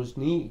up to his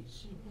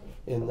knees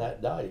in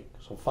that dike.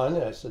 So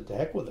finally I said, to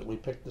heck with it. We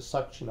picked the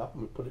suction up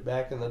and we put it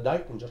back in the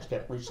dike and just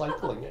kept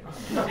recycling it.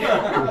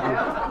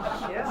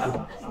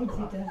 Yeah. Since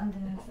he doesn't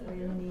have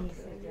real knees,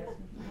 it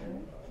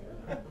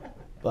doesn't.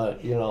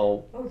 But, you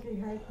know, Okay,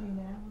 hurt me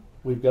now.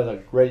 we've got a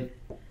great,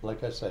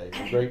 like I say,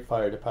 a great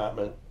fire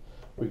department.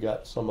 We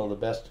got some of the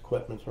best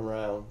equipment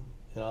around,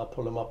 and I'll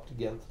put them up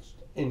against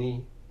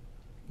any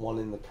one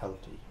in the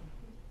county.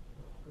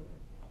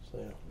 So,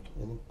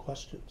 any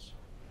questions?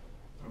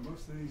 Are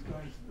most of these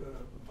guys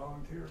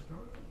volunteers,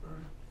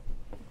 Vern?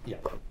 Yeah.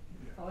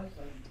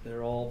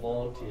 They're all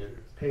volunteers,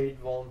 paid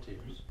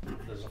volunteers.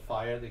 If there's a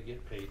fire, they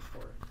get paid for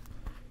it.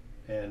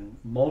 And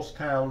most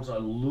towns are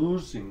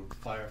losing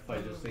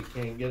firefighters. They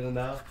can't get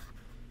enough.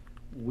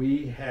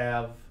 We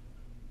have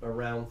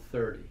around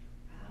 30.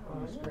 Oh,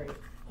 that's great.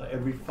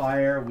 Every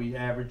fire, we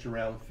average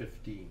around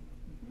 15,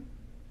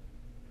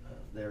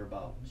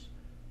 thereabouts.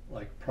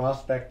 Like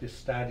Prospect just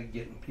started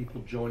getting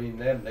people joining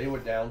them. They were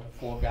down to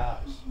 4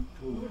 guys.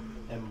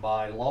 And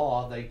by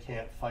law, they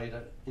can't fight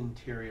an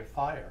interior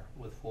fire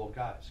with 4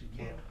 guys. You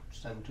can't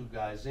send 2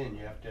 guys in.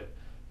 You have to have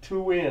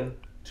 2 in,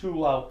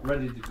 2 out,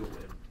 ready to go in.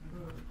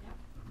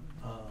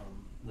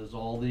 There's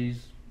all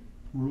these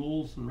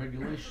rules and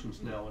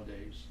regulations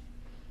nowadays.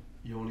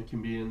 You only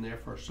can be in there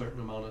for a certain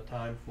amount of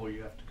time before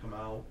you have to come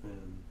out,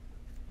 and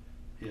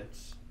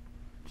it's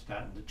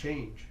starting to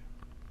change,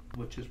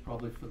 which is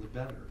probably for the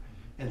better.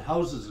 And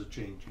houses are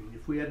changing.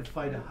 If we had to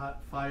fight a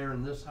hot fire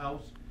in this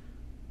house,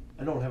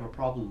 I don't have a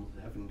problem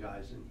with having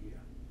guys in here.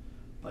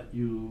 But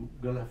you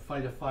gonna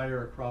fight a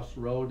fire across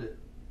the road at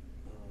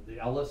the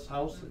Ellis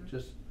house,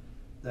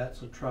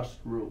 that's a truss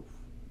roof.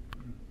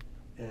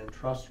 And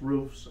truss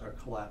roofs are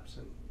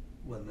collapsing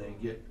when they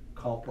get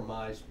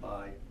compromised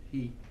by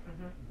heat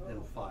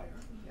and fire.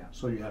 Yeah.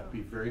 So you have to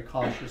be very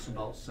cautious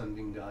about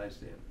sending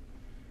guys in.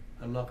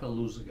 I'm not gonna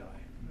lose a guy.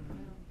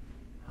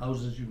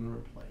 Houses you can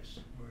replace.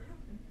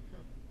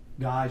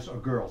 Guys or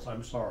girls,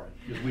 I'm sorry,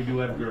 because we do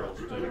have girls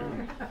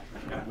too.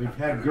 Yeah, we've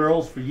had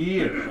girls for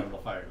years on the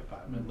fire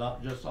department,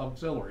 not just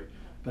auxiliary,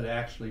 but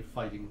actually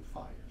fighting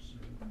fires.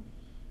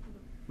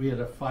 We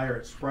had a fire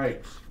at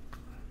Sprague's,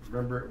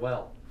 remember it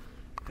well.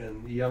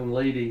 And the young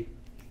lady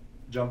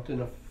jumped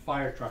in a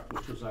fire truck,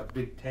 which was our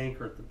big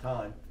tanker at the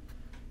time,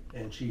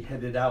 and she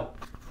headed out.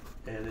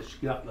 And as she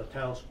got in the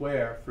town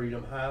square,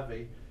 Freedom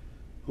Harvey,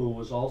 who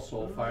was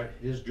also a fire,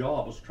 his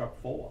job was truck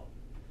 4.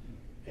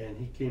 And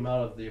he came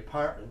out of the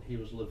apartment he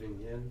was living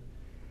in,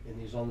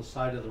 and he's on the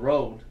side of the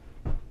road.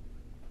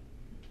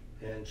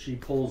 And she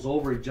pulls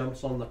over, he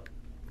jumps on the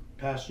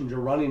passenger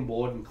running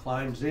board and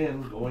climbs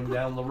in, going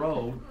down the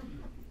road.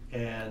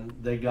 And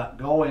they got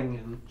going,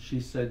 and she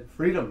said,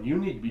 "Freedom, you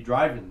need to be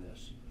driving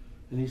this."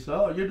 And he said,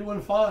 "Oh, you're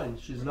doing fine."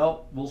 She said,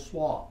 "No, we'll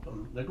swap."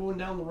 And they're going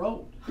down the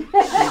road. She slid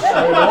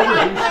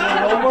over, he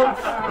slid over,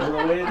 and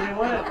away they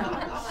went.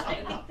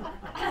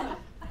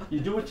 You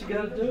do what you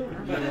gotta do,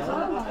 you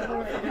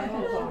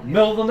know?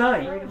 Middle of the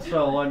night.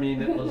 So, I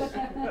mean, it was,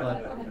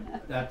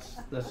 but that's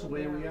the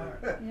way we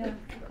are. Yeah.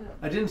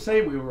 I didn't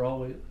say we were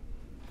always,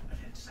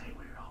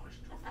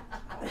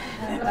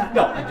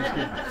 no, I just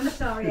kidding. I'm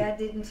sorry, I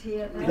didn't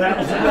hear that. That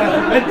was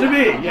meant to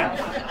be,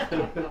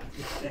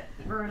 yeah.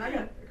 Vern, I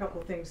got a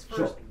couple of things.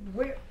 Sure. First,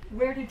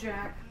 where did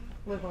Jack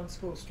live on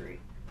School Street?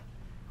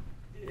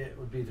 It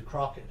would be the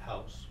Crockett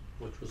House,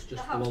 which was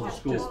just The house below the next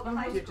school. door.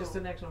 High Yeah, just school.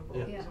 the next one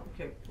below. Yeah.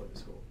 Okay, below the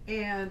school.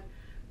 And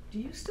do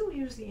you still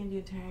use the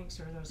Indian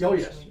tanks or those? Oh,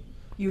 actually- yes.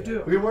 You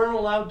do? We weren't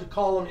allowed to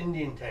call them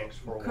Indian tanks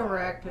for a while.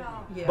 Correct. No.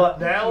 Yeah. But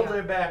now Yeah,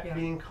 they're back yeah.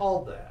 being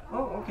called that.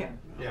 Oh, okay.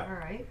 Yeah. All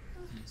right.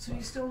 So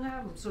you still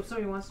have them. So if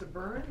somebody wants to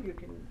burn, you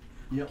can.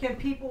 Yep. Can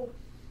people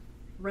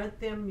rent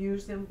them,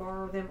 use them,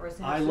 borrow them, or is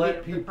it? I has to be let a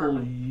people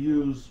department?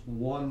 use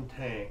one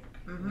tank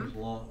Mhm. as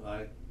long,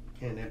 I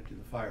can't empty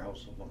the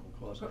firehouse of them, of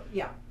course.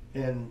 Yeah.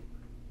 And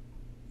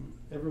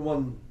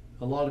everyone,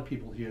 a lot of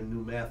people here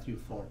knew Matthew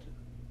Thornton.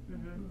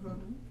 Mm-hmm.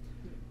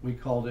 We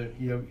called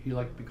him, he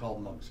liked to be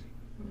called Muggsy.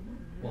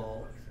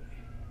 Well,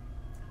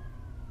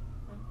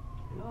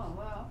 Oh,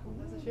 wow,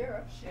 there's a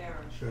sheriff.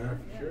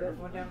 Sheriff.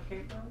 Going down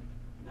Cape Road?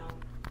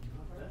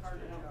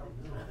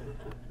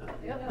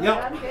 Yep.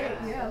 Yep.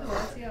 Yeah, of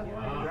course, yeah.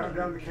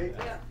 Down the Cape.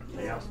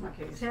 Yeah.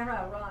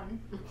 Sarah, run.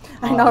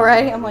 I know,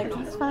 right? I'm like,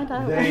 let's find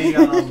out. They,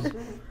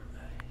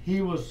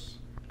 he was,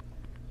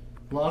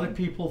 a lot of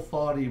people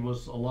thought he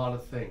was a lot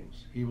of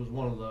things. He was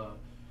one of the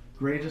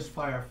greatest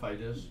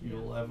firefighters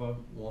you'll ever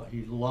want.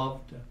 He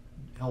loved to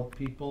help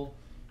people.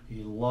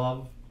 He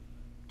loved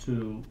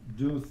to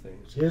do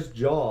things. His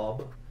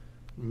job,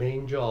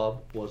 main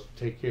job, was to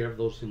take care of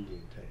those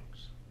Indian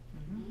tanks.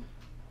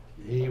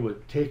 He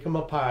would take them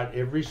apart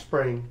every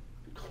spring,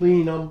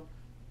 clean them,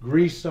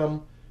 grease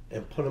them,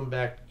 and put them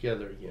back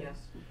together again. Yes.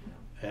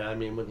 And I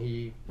mean, when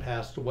he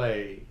passed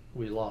away,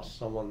 we lost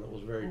someone that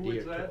was very Who dear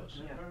was to that?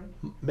 us.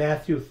 Yeah.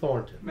 Matthew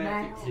Thornton.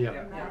 Matthew.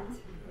 Yeah.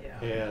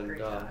 Yeah. And Great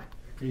guy.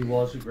 he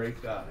was a great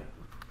guy.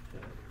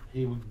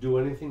 He would do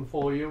anything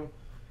for you.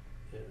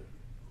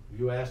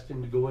 You asked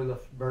him to go in a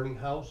burning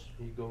house,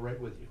 he'd go right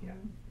with you. Yeah.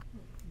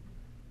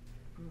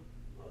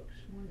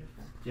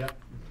 Wonderful. Yep.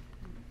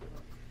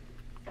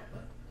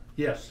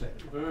 Yes, Sam.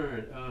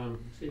 Vern,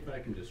 see if I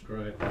can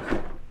describe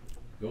this.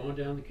 Going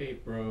down the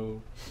Cape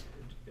Road,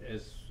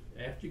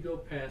 after you go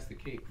past the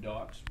Cape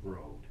Docks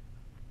Road,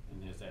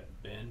 and there's that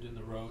bend in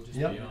the road just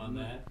Yep. beyond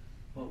that,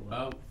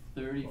 about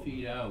 30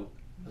 feet out.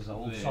 There's an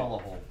old there. cellar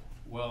hole.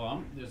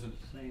 Well,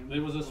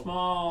 there was a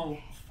small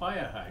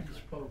fire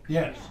hydrant.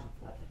 Yes,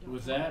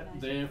 Was that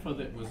there for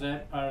the? Was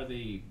that part of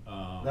the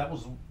that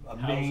was a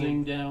housing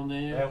main, down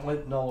there? that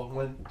went, no, it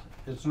went,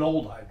 it's an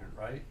old hydrant,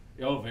 right?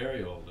 Oh,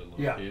 very old. It looked.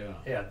 Yeah, Yeah.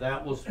 yeah,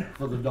 that was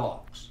for the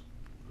docks.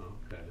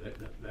 Okay,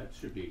 that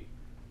should be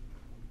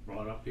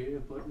brought up here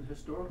and put in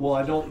historical. Well,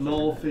 I don't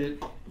know if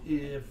it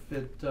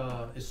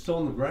is still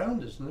in the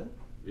ground, isn't it?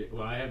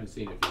 Well, I haven't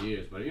seen it for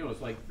years, but you know, it's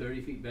like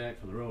 30 feet back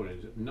from the road,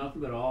 and there's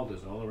nothing but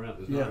alders all around.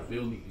 There's not a Yeah.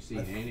 building you see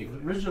anywhere.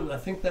 Originally, I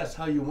think that's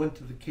how you went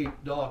to the Cape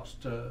Docks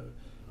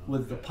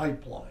with the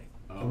pipeline,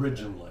 Okay.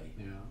 originally.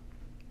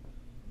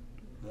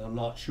 Yeah. I'm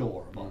not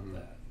sure about Mhm.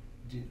 that.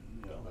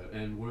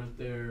 And weren't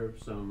there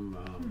some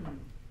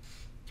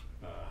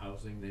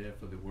housing there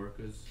for the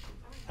workers?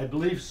 I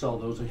believe so.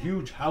 There was a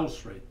huge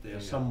house right there Yeah.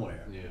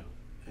 somewhere. Yeah.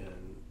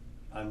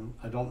 And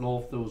I don't know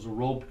if there was a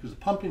road, because the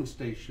pumping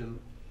station,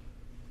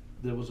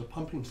 there was a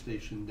pumping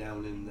station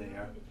down in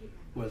there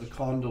where the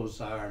condos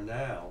are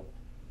now,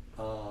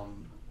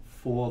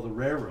 for the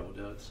railroad.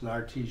 It's an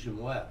artesian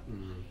well.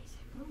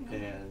 Mm-hmm.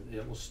 And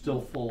it was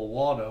still full of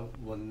water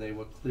when they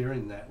were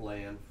clearing that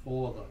land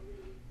for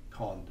the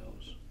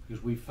condos,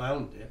 because we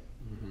found it.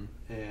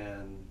 Mm-hmm.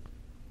 And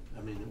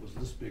I mean, it was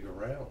this big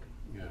around.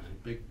 Yeah. It was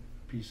a big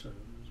piece of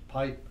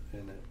pipe,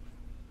 and it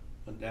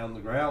went down the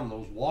ground. There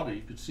was water,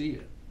 you could see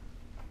it.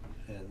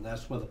 And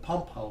that's where the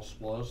pump house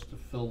was, to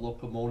fill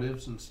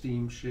locomotives and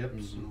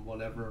steamships Mhm. and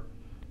whatever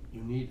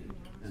you needed.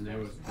 And there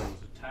was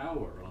a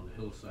tower on the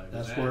hillside.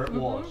 That's where it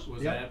was.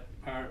 Was Yep.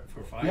 that part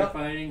for Yep.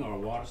 firefighting or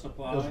water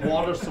supply? There's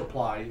water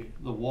supply.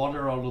 The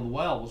water out of the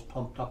well was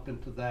pumped up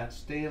into that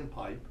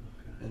standpipe,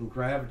 Okay. and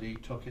gravity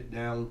took it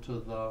down to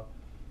the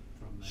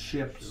From there,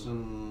 ships sure.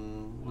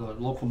 and the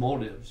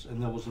locomotives.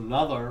 And there was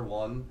another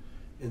one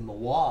in the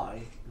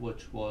Y,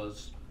 which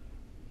was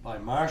by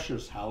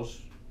Marcia's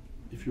house.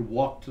 If you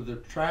walk to the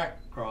track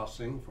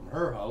crossing from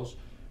her house,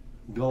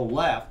 go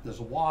left, there's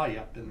a Y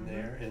up in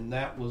there, and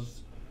that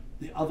was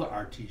the other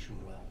artesian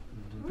well.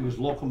 Because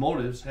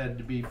locomotives had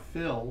to be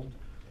filled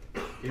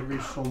every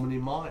so many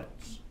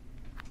miles,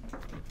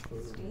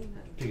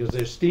 because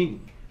they're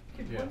steam.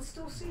 Can Yeah. one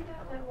still see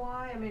that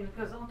Y? I mean,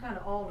 because all kind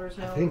of alders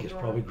I now. think it's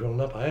probably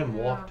grown up. I haven't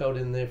Yeah. walked out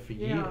in there for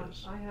Yeah,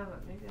 years. I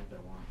haven't. Maybe I've been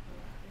walking.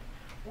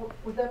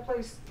 Would that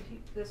place,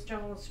 this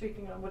gentleman was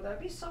speaking of, would that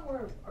be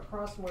somewhere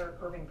across from where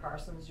Irving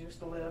Parsons used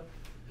to live?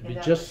 It'd In be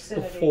that just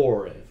vicinity?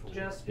 before it.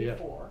 Just Yeah.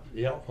 before?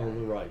 Yeah, on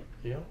the right,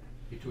 yeah.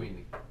 Between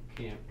the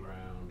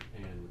campground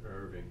and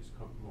Irving's,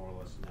 more or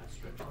less in that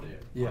stretch there.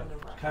 Yeah, On the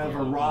right. kind of Yeah,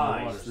 a on the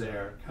rise water side.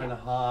 there, kind of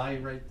high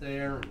right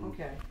there, and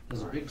Okay.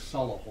 there's a big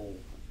cellar hole.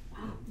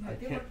 I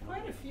There were can't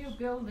quite a few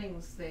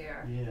buildings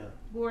there, Yeah,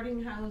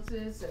 boarding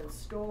houses and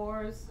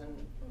stores, and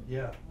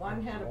yeah.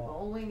 one had a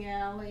bowling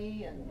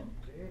alley and,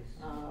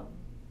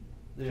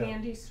 Yeah.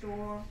 candy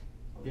store,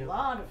 a Yeah.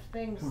 lot of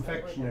things. that were-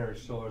 Confectionery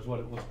store is what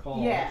it was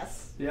called.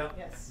 Yes, Yeah,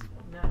 yes.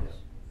 Nice.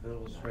 it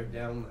was right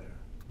down there.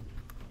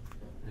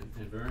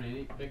 And Vern,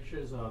 any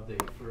pictures of the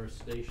first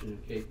station in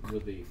Cape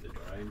with the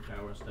drying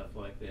tower, stuff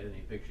like that?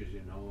 Any pictures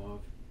you know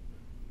of?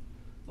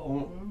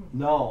 Oh,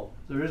 no,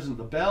 there isn't.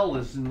 The bell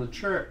is in the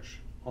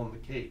church on the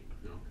Cape.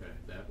 Okay,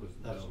 that was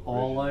the That's bell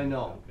all I originally.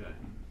 know. Okay.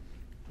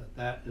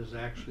 That is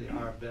actually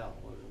our bell,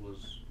 and it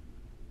was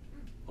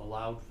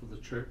allowed for the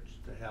church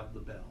to have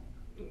the bell.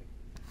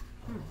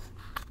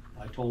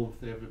 I told them if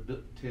they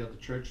ever tear the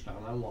church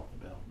down, I want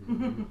the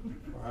bell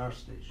for our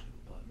station,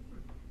 but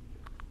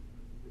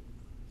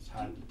it's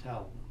hard to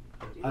tell.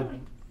 I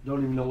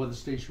don't even know where the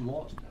station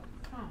was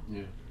down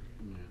there. Yeah,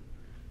 yeah.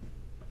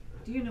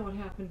 Do you know what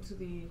happened to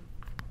the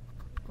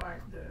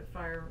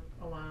fire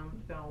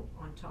alarm bell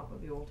on top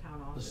of the old town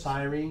The office?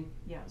 siren,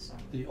 Yeah,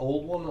 siren. the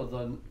old one or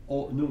the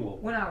newer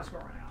one? When I was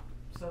growing up,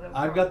 so that.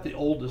 I've got the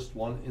oldest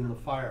one in the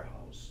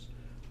firehouse.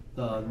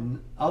 The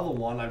other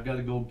one, I've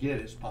gotta go get,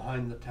 it's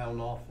behind the town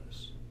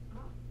office.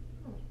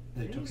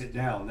 They took it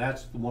down,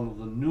 that's one of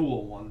the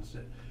newer ones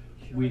that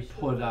we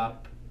put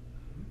up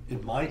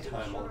in my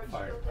time on the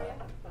fire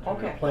department.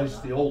 Okay.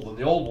 Replaced the old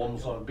one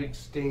was on a big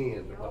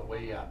stand, it went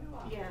way up.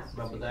 Yeah.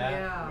 Remember that?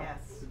 Yeah,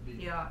 Yes.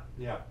 yeah,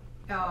 Yeah.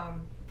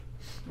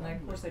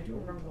 and of course I do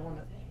remember the one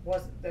that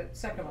wasn't, the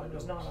second one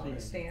was not on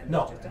the stand. it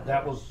No, was just on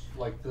that the- was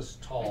like this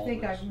tall. I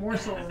think I this- more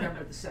so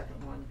remember the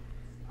second one,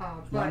 No,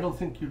 I but don't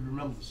think you'd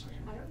remember the second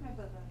I one. don't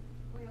remember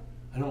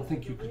I don't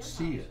think you could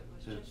see it,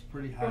 it's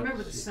pretty I hard to see.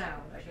 remember the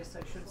sound, I guess I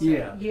should say.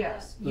 Yeah.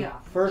 Yes, The yeah.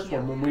 first yeah.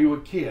 one, when we were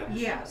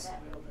kids, Yes,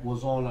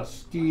 was on a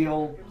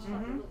steel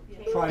mhm,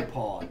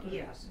 tripod.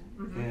 yes,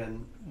 mhm,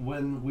 And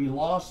when we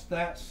lost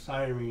that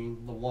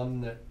siren, the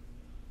one that,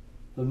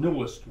 the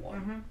newest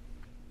one, mhm,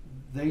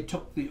 they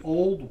took the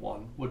old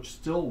one, which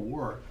still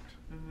worked,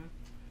 mhm.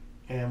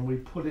 and we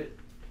put it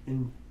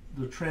in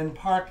the Trend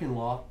parking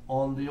lot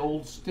on the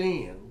old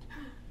stand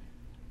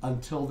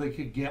until they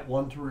could get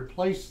one to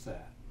replace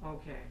that.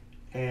 Okay,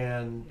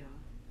 And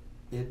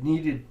yeah, it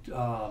needed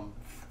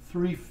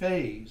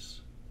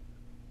 3-phase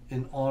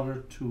in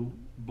order to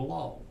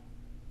blow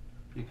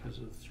because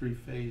of the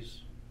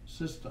 3-phase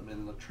system.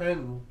 And the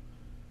Trend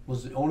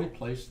was the only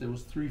place there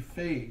was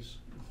 3-phase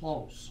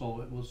close,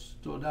 so it was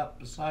stood up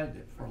beside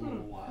it for a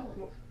little while.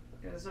 Well,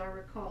 as I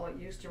recall, it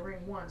used to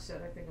ring once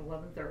at, I think,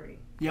 11:30.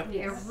 Yep.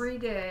 Every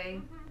day,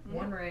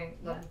 one ring,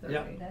 11:30.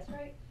 Yep. That's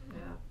right. Yeah,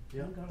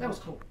 Yeah. that was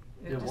cool.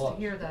 It Just was. to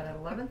hear that at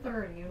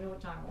 11:30, you knew what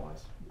time it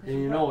was.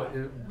 And you know,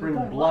 it bring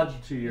blood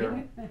to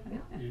your,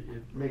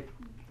 it make,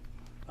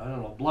 I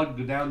don't know, blood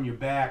go down your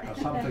back or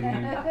something.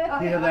 You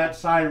hear that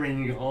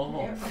siren, you go,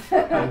 oh.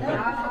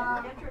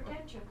 Get your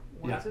attention.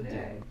 Once a Yeah.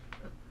 day.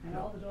 And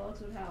all the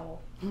dogs would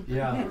howl.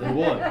 Yeah, they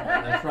would,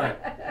 that's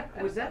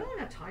right. Was that on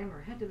a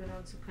timer? Had to have been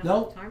on some kind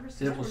No, of timer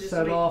system? it was or just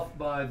set make- off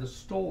by the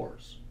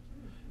stores.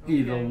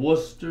 Either Okay.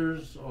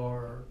 Worcester's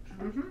or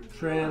Mhm.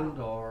 Trend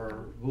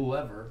or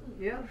whoever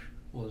Yeah,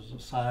 was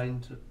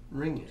assigned to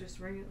ring it. just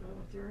ring it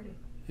at 11:30.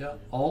 Yeah,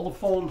 all the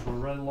phones were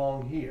right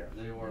along here.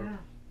 They were Yeah.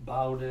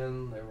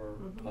 Bowden, they were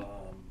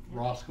Mhm.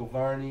 Roscoe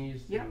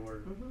Varney's, they Yeah.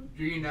 were. Mhm.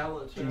 Gene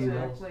Ellis. Gene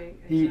Exactly.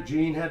 Ellis.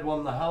 Gene had one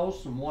in the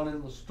house and one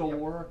in the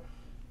store,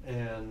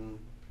 and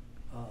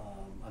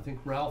I think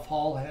Ralph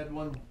Hall had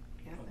one.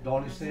 Yeah.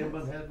 Donnie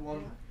Sandman had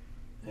one,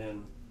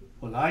 and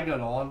when I got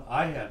on,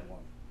 I had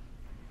one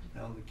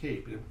down the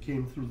Cape. It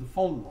came through the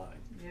phone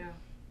line, Yeah,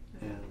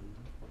 and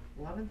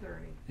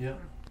 11:30. yeah,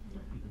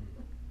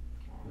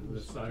 The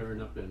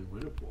siren up in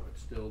Winterport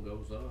still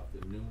goes off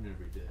at noon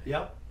every day.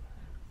 yep.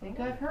 I think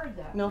I've heard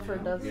that.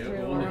 Milford does Yeah, too,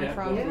 well, where they I'm have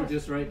from. one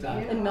just right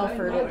down. In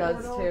Milford it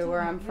does too,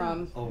 where I'm Yeah.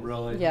 from. Oh,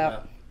 really?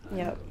 Yep.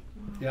 Yep.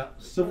 Yeah,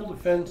 Civil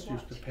Defense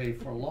used to pay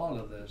for a lot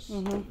of this.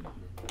 Mhm.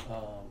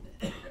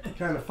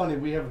 Kind of funny,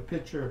 we have a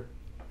picture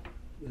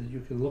that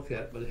you can look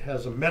at, but it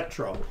has a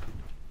Metro,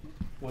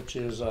 which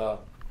is a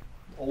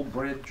old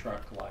bread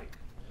truck like.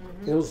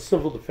 It was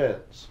Civil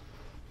Defense.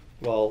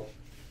 Well,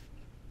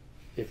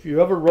 if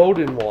you ever rode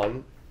in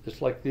one,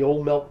 it's like the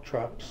old milk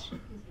trucks.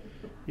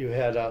 You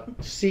had a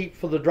seat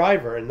for the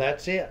driver and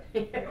that's it.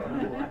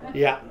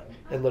 Yeah,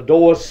 and the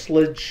doors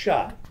slid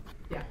shut.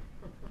 Yeah.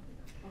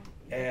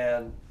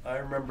 And I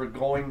remember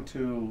going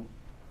to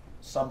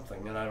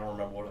something, and I don't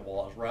remember what it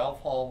was. Ralph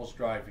Hall was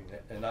driving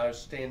it, and I was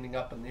standing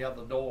up in the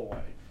other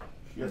doorway.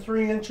 You're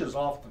 3 inches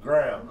off the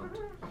ground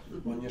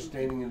when you're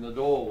standing in the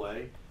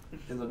doorway,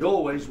 and the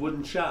doorways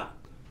wouldn't shut.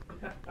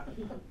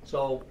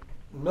 So,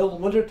 in the middle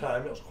of winter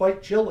time, it was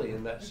quite chilly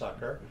in that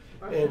sucker,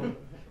 and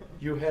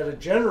you had a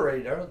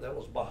generator that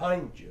was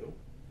behind you,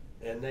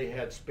 and they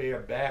had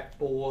spare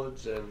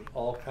backboards and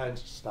all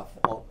kinds of stuff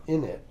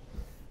in it.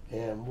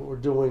 And we were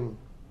doing,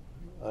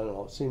 I don't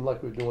know, it seemed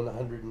like we were doing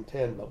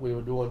 110, but we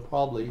were doing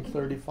probably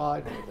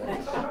 35 of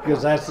that,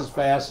 because that's as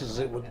fast as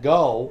it would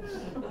go.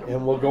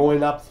 And we're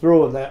going up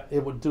through, and that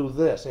it would do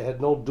this. It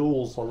had no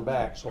duals on the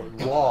back, so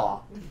it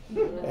locked.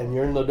 And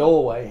you're in the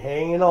doorway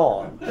hanging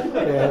on.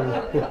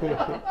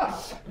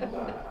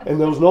 And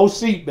there was no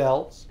seat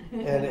belts,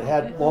 and it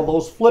had one of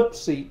those flip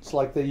seats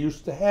like they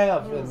used to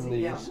have in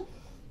these,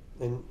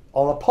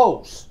 on a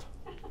post.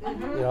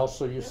 You know,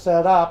 so you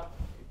set up,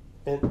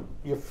 and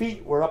your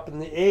feet were up in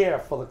the air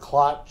for the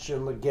clutch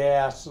and the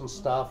gas and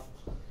stuff,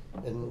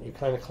 and you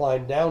kind of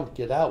climbed down to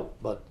get out.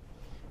 But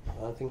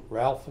I think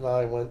Ralph and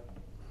I went,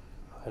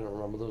 I don't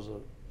remember, there was a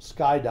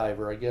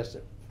skydiver, I guess,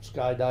 that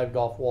skydived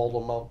off Waldo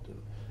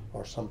Mountain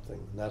or something,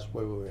 and that's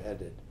where we were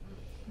headed,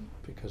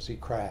 because he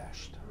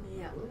crashed.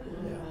 Yeah.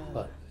 Yeah,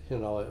 but, you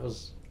know, it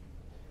was,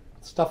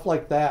 stuff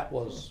like that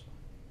was,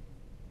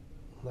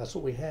 that's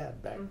what we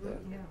had back then.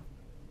 Yeah.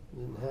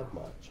 We didn't have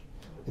much.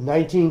 In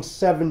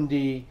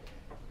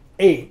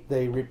 1978,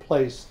 they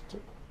replaced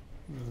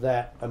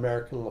that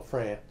American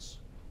LaFrance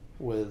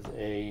with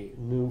a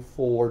new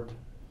Ford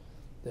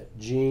that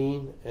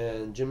Gene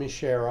and Jimmy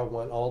Shara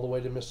went all the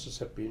way to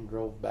Mississippi and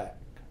drove back.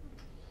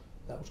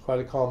 That was quite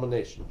a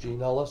combination.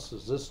 Gene Ellis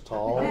is this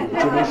tall, and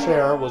Jimmy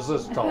Shara was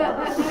this tall.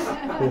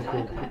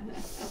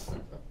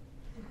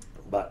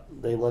 But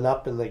they went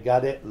up and they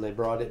got it and they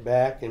brought it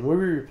back, and we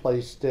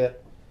replaced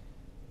it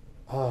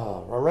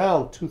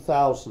around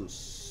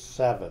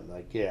 2007,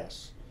 I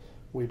guess.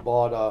 We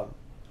bought a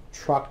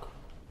truck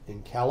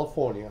in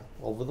California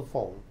over the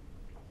phone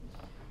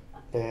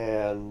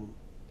and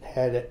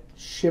had it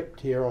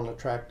shipped here on a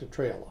tractor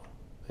trailer.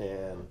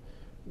 And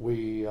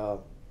we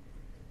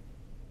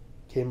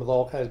came with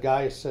all kinds of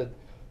guys, said,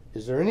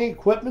 "Is there any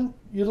equipment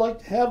you'd like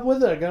to have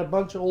with it? I got a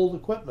bunch of old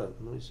equipment."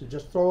 And we said,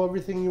 "Just throw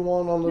everything you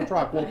want on the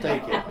truck, we'll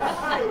take it."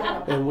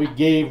 And we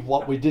gave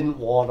what we didn't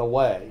want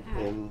away.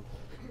 And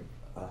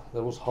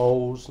there was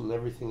hose and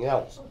everything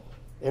else.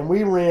 And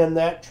we ran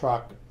that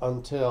truck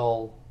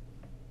until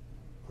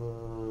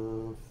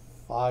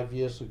 5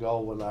 years ago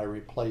when I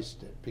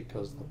replaced it,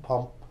 because the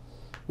pump,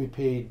 we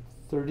paid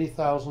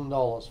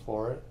 $30,000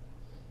 for it,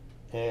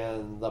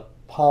 and the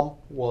pump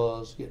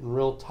was getting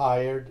real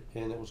tired,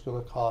 and it was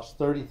going to cost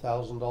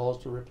 $30,000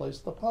 to replace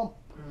the pump.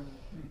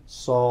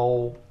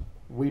 So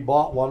we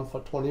bought one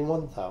for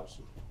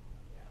 $21,000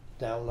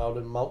 down out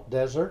in Mount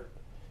Desert,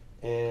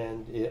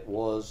 and it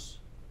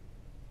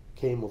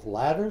came with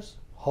ladders,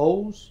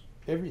 hose,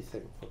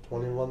 everything for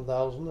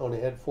 $21,000. Only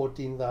had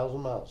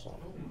 14,000 miles on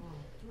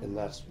it, and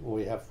that's what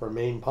we have for a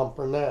main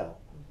pumper now.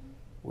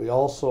 We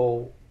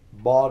also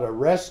bought a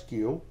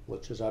Rescue,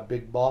 which is our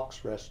big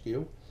box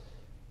Rescue,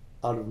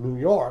 out of New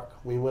York.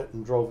 We went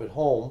and drove it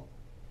home,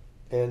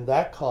 and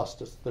that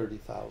cost us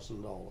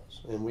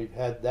 $30,000. And we've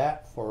had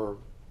that for,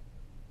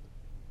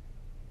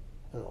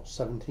 I don't know,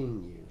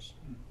 17 years,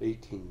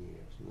 18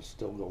 years, and it's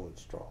still going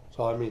strong.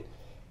 So, I mean,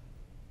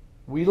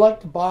 we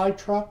like to buy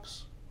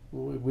trucks.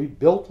 We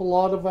built a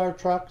lot of our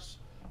trucks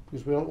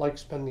because we don't like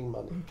spending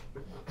money.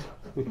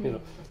 You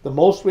know, the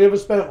most we ever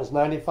spent was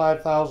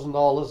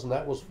 $95,000, and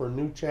that was for a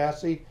new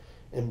chassis.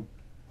 And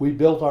we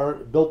built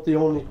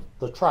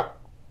the truck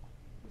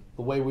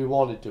the way we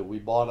wanted to. We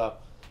bought a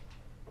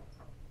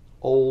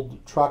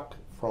old truck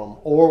from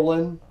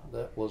Orland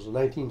that was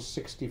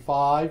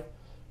 1965,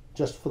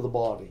 just for the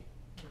body.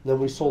 Then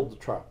we sold the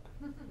truck.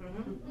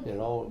 You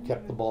know, and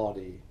kept the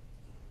body.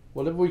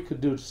 Whatever we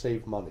could do to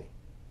save money.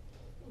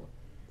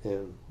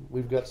 And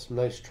we've got some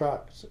nice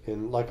trucks.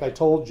 And like I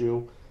told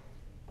you,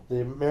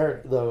 the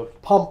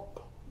pump,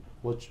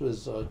 which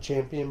was a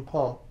Champion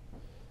pump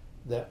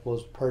that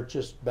was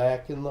purchased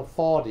back in the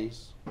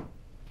 40s,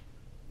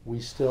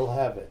 we still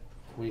have it.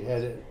 We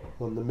had it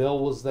when the mill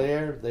was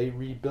there. They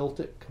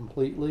rebuilt it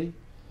completely,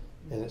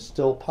 and it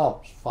still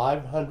pumps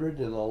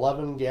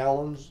 511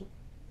 gallons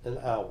an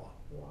hour.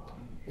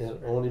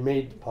 It only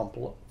made the pump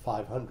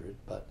 500,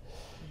 but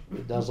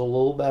it does a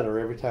little better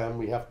every time.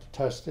 We have to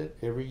test it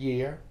every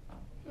year.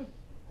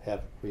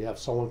 We have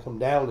someone come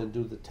down and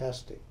do the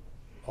testing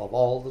of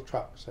all the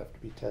trucks, have to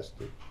be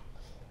tested.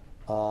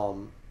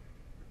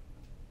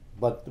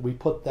 But we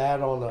put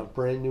that on a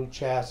brand new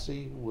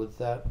chassis with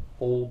that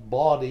old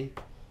body,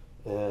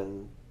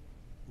 and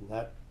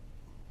that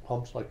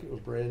pumps like it was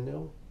brand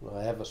new.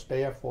 I have a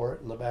spare for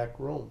it in the back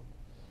room.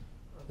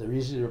 They're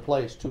easy to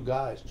replace. 2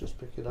 guys just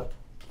pick it up,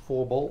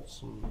 4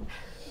 bolts and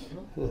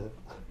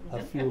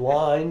a few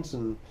lines,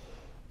 and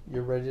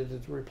you're ready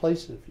to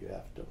replace it if you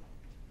have to.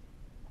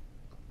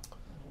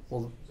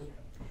 Well,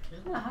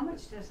 Now, how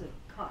much does it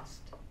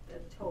cost, the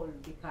total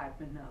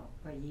department now,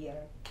 per year?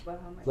 Well,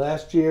 how much?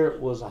 last year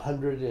it was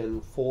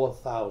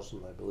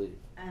 104,000, I believe.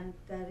 And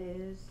that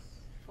is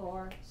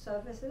for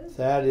services?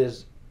 That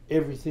is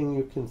everything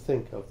you can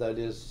think of. That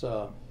is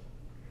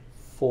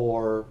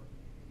for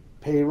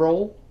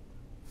payroll,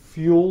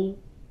 fuel,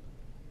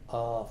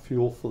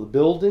 fuel for the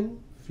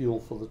building, fuel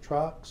for the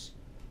trucks.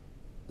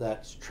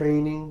 that's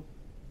training,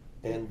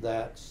 and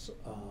that's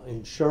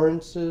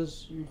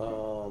insurances,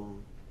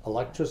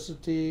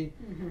 electricity,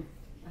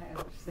 I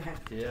understand.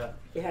 yeah,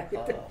 Yeah.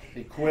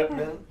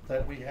 equipment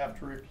that we have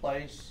to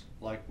replace.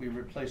 Like we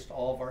replaced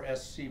all of our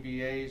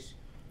SCBA's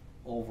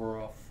over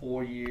a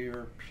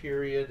 4-year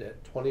period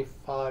at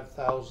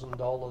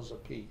 $25,000 a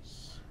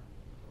piece.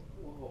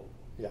 Whoa.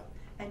 Yeah.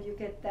 And you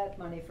get that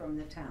money from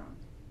the town?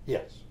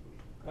 Yes.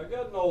 I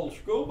got an old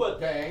scuba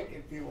tank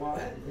if you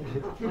want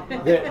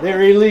it.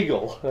 They're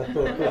illegal.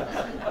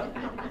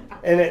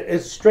 And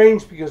it's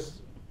strange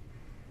because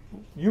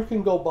you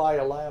can go buy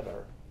a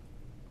ladder,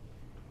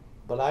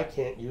 but I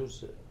can't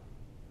use it.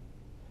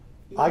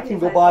 I Even can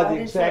if go I buy bought the it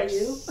for exact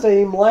you?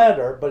 same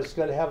ladder, but it's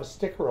gonna have a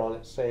sticker on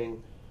it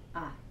saying,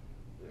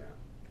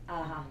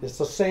 Uh-huh, it's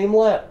the same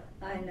ladder.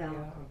 I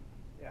know.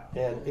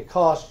 And it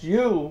costs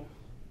you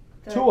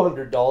The-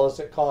 $200,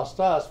 it cost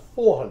us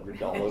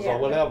 $400 Yeah. or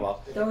whatever.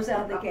 Those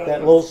are the games. That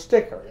little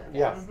sticker,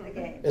 yeah. That's the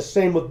game. It's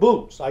same with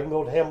boots. I can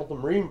go to Hamilton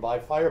Marine and buy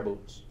fire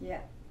boots. Yeah,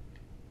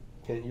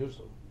 Can't use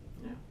them.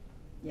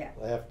 yeah.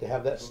 I have to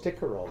have that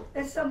sticker on it.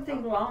 There's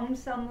something wrong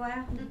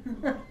somewhere.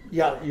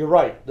 Yeah, you're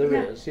right, there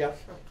Yeah. is, yeah.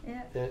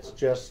 Yeah. It's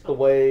just the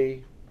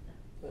way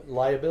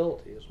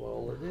liability is what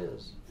all it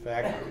is.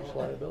 Factory's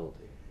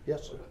liability.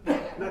 Yes,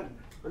 sir.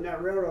 On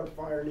that railroad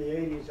fire in the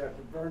 80s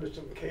after burning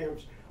some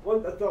camps,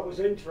 one I thought was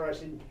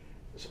interesting,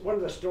 one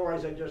of the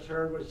stories I just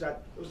heard was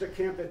that it was a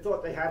camp they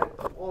thought they had it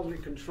all under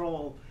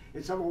control,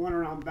 and someone went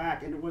around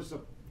back and it was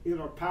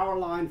either a power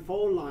line,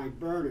 phone line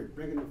burning,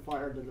 bringing the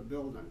fire to the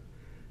building.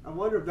 I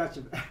wonder if that's,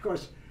 of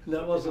course,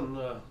 That wasn't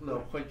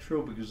quite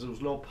true because there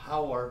was no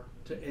power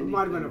to anything. it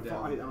might have been a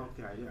down fire,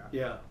 there. okay,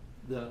 yeah.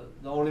 Yeah,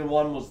 the only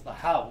one was the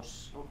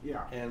house Oh,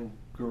 yeah. and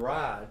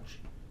garage,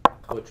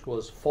 which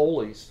was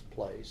Foley's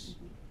place,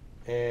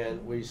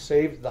 and we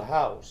saved the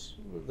house.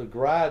 The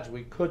garage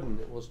we couldn't;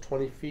 it was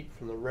 20 feet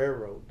from the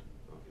railroad,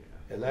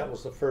 and that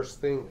was the first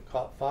thing that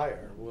caught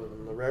fire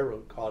when the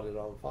railroad caught it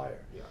on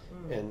fire. Yeah.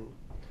 And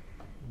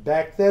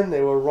back then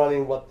they were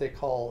running what they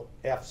call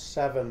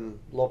F7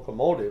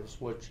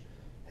 locomotives, which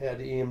had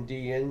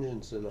EMD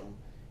engines in them,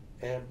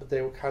 but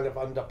they were kind of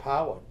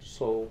underpowered.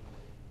 So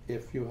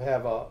if you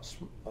have a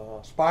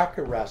spark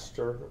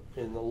arrestor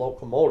in the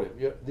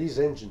locomotive, these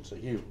engines are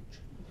huge,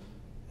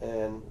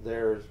 and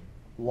they're as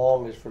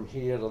long as from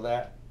here to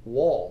that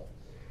wall,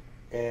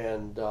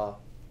 and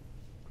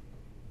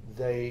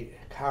they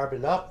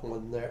carbon up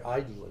when they're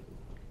idling.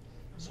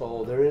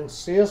 So they're in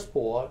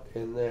Searsport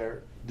and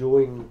they're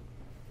doing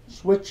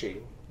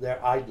switching,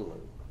 they're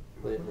idling.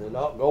 They're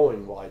not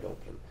going wide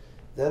open.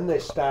 Then they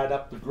start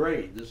up the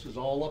grade. This is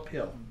all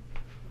uphill.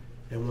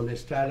 And when they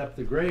start up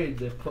the grade,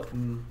 they're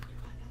putting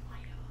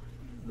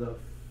the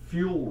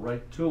fuel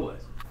right to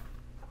it.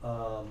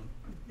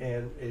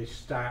 And they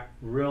start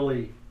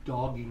really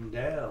dogging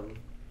down.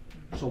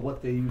 So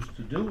what they used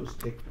to do is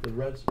take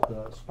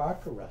the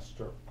spark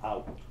arrestor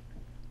out.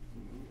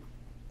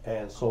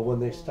 And so when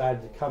they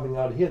started coming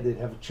out here, they'd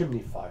have a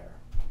chimney fire.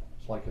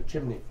 It's like a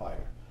chimney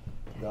fire.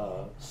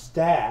 The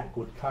stack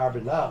would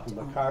carbon up and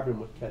the carbon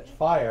would catch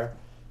fire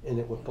and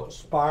it would put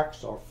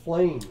sparks or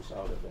flames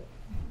out of it.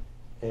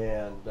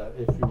 And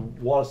if you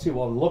want to see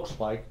what it looks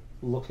like,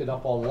 look it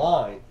up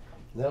online.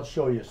 And they'll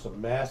show you some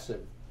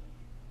massive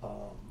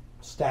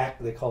stack,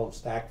 they call them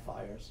stack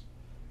fires.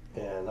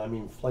 And I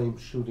mean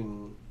flames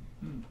shooting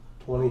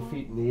 20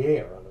 feet in the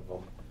air out of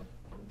them.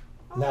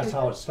 And that's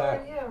how it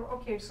started. Yeah,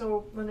 okay,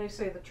 so when they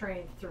say the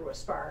train threw a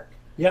spark,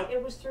 Yeah,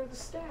 it was through the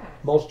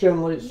stack. most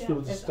generally it's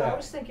through the And I stack.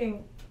 was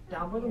thinking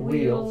down by the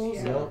Wheels,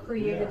 wheels, yeah.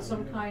 created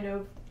some kind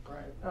of,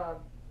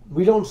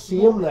 We don't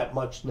see them that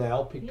much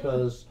now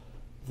because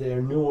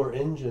they're newer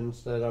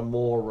engines that are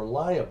more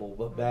reliable.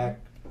 But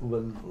back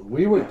when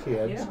we were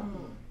kids,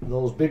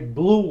 those big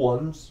blue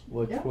ones,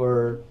 which Yeah.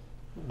 were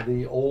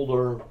the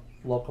older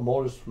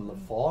locomotives from the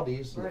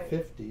 40s and Right. the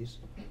 50s,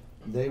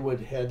 they would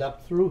head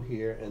up through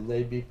here and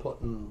they'd be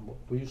putting,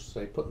 we used to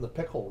say, putting the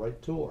pickle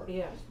right to her.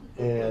 yes.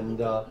 And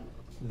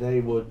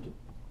they would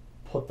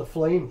put the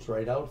flames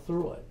right out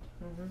through it,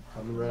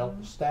 coming right out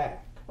the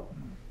stack.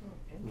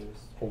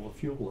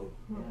 Overfueling.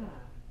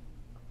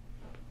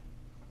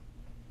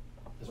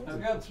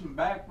 I've got some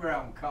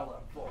background color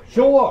for you.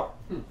 Sure.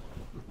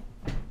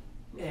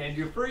 And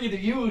you're free to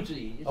use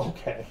these.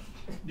 Okay.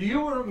 Do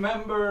you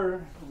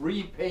remember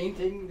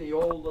repainting the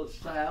old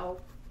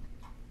LaSalle?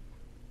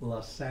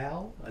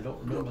 LaSalle? I don't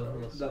remember the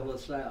The LaSalle.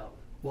 LaSalle,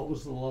 What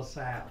was the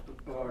LaSalle?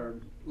 or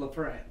La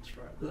France,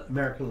 right?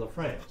 American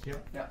LaFrance, yeah.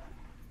 Yeah.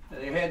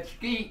 They had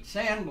skeet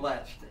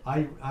sandblasted.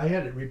 I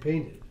had it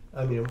repainted.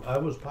 I mean, I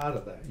was part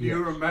of that. Do you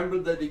Yes. remember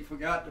that he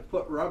forgot to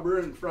put rubber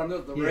in front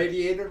of the Yes.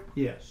 radiator?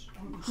 Yes.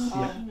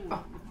 Yeah.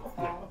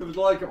 It was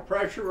like a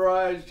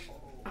pressurized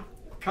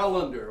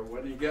colander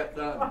when he got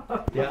done.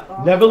 Yeah.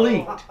 Never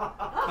leaked.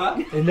 Huh?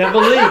 It never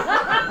leaked.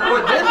 Oh,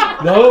 it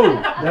didn't?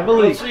 No, never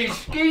Well, leaked. see,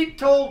 Skeet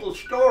told the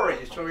story,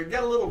 so he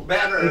got a little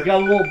better. It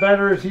got a little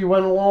better as he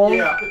went along.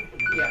 Yeah,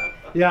 yeah.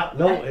 Yeah,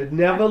 no, it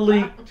never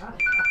leaked.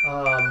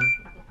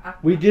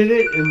 We did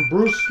it in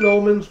Bruce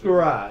Snowman's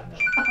garage.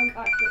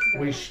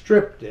 We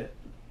stripped it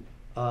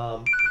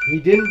He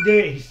didn't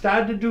dare. He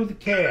started to do the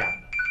cab,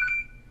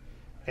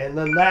 and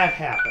then that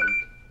happened,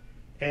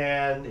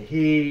 and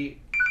he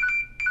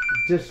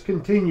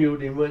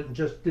discontinued and went and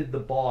just did the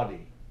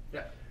body.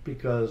 Yeah.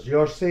 Because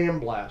your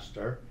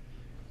sandblaster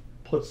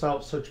puts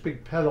out such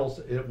big pedals,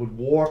 it would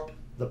warp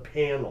the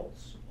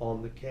panels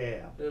on the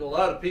cab. That a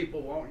lot of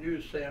people won't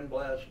use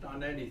sandblast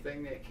on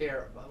anything they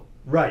care about.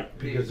 Right,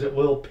 because it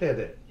will pit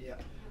it. Yeah.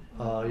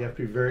 You have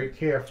to be very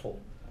careful.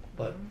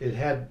 But it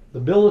had,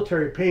 the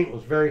military paint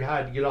was very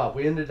hard to get off.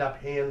 We ended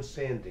up hand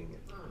sanding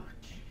it.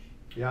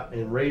 Yeah,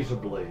 and razor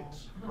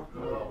blades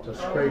to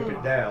scrape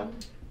it down,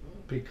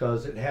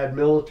 because it had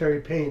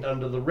military paint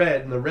under the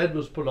red, and the red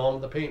was put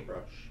on the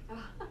paintbrush.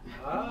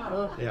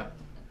 Ah. Yeah.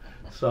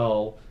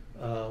 So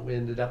we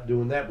ended up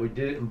doing that. We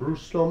did it in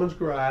Bruce Stillman's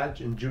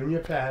garage, and Junior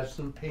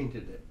Patterson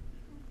painted it.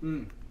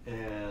 Hmm.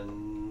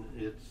 And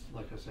it's,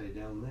 like I say,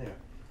 down there.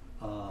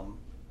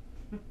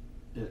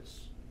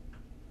 It's,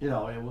 you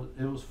know,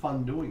 it was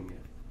fun doing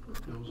it.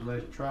 It was a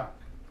nice truck.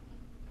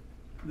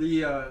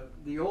 The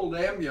old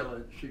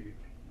ambulance you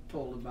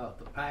told about,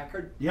 the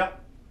Packard,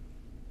 Yep.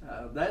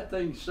 that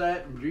thing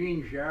sat in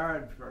Gene's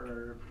yard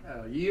for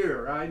a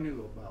year, I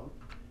knew about.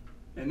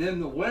 And in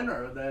the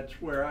winter, that's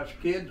where us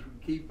kids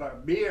would keep our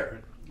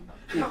beer.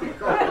 Keep it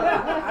cold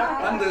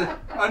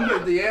under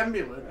the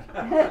ambulance.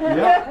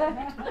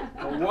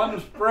 Yep. One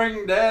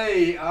spring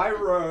day,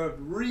 Ira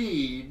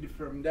Reed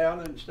from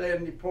down in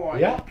Sandy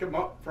Point, Yeah. come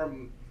up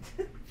from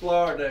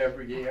Florida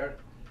every year.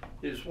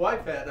 His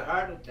wife had a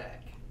heart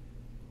attack,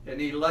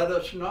 and he let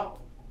us know.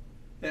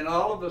 And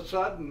all of a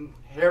sudden,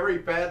 Harry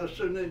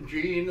Patterson and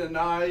Gene and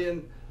I,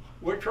 and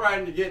we're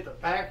trying to get the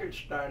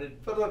package started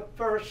for the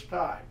first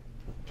time,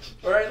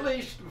 or at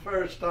least the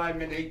first time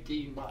in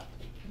 18 months.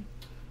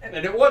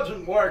 And it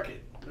wasn't working,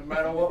 no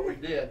matter what we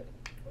did.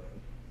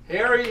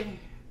 Harry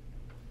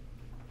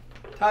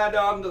tied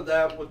onto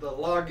that with a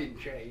logging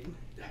chain,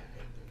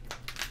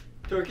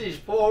 took his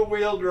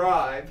four-wheel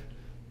drive,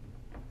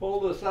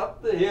 pulled us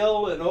up the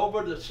hill and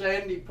over to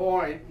Sandy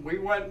Point. We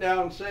went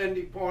down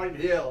Sandy Point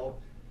Hill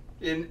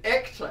in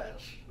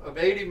excess of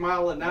 80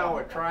 miles an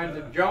hour trying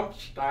to jump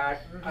start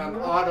on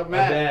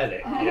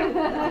automatic.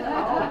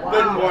 Yeah.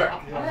 Didn't work.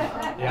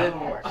 Yeah.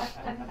 Didn't work.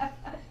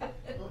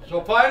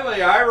 So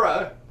finally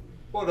Ira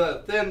put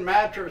a thin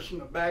mattress in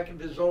the back of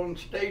his own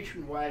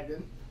station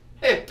wagon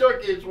and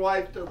took his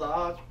wife to the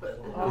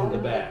hospital. In the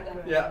back.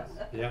 Yeah.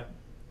 Yeah.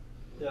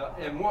 Yeah,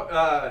 and what,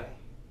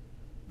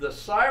 the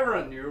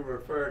siren you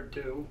referred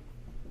to,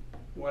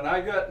 when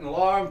I got in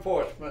law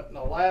enforcement in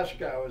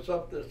Alaska, I was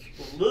up this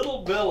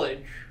little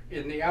village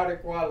in the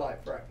Arctic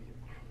Wildlife Refuge.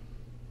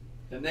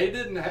 And they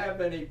didn't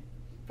have any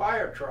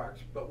fire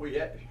trucks, but we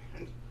had,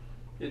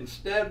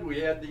 instead we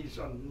had these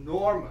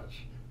enormous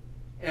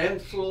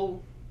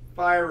Ansel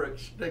fire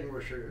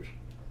extinguishers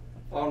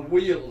on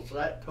wheels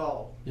that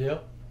tall.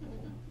 Yep.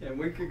 And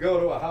we could go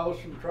to a house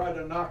and try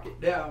to knock it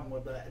down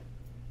with that.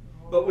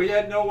 But we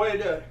had no way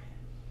to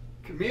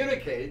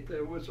communicate.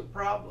 There was a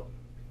problem.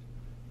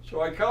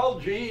 So I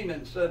called Gene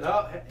and said,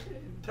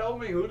 tell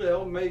me who the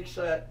hell makes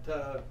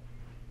that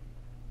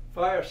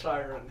fire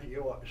siren of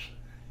yours.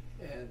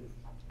 And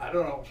I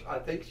don't know, I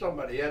think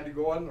somebody had to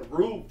go on the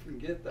roof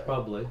and get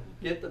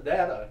the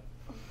data.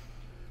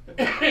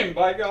 And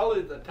by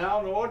golly, the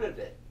town ordered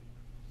it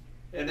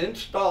and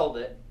installed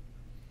it.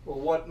 Well,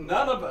 what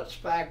none of us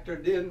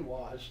factored in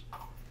was,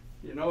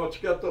 you know, it's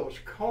got those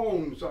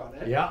cones on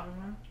it. Yeah.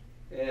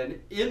 And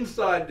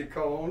inside the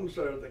cones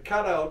are the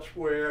cutouts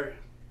where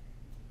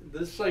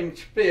this thing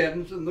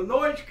spins and the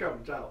noise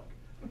comes out.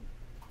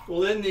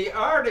 Well, in the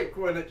Arctic,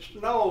 when it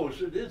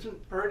snows, it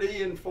isn't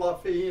pretty and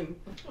fluffy, and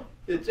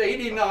it's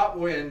 80 knot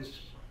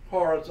winds,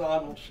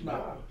 horizontal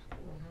snow.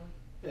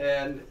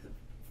 And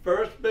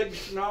first big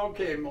snow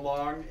came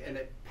along and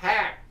it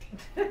packed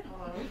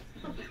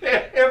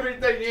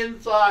everything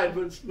inside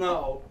with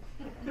snow.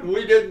 And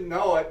we didn't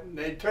know it, and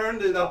they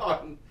turned it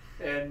on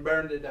and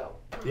burned it out.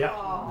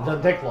 Yeah. It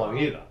doesn't take long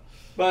either.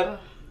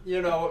 But,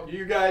 you know,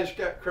 you guys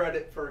got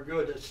credit for a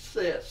good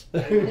assist.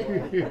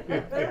 Anyway.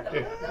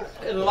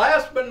 And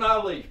last but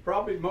not least,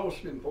 probably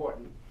most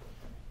important,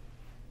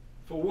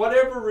 for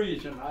whatever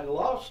reason, I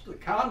lost the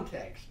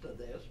context of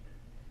this.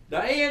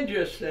 Diane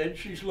just said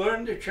she's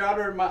learned to shut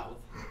her mouth.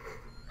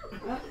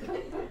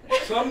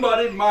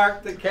 Somebody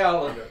mark the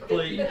calendar,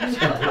 please.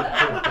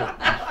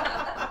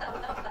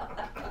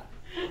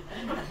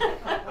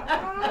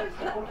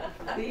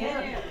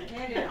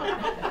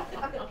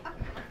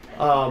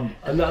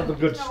 Another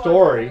good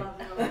story.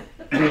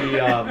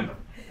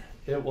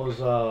 It was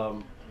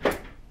a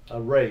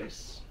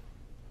race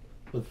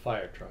with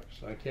fire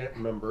trucks. I can't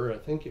remember. I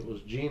think it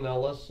was Gene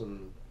Ellis,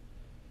 and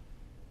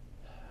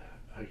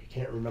I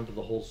can't remember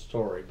the whole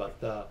story.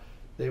 But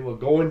they were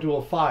going to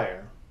a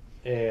fire,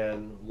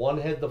 and one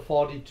had the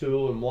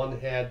 42, and one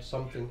had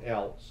something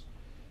else.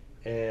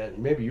 And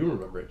maybe you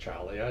remember it,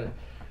 Charlie. And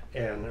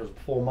it was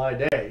before my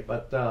day,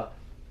 but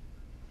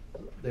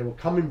they were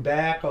coming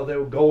back, or they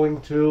were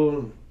going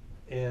to,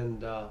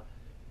 and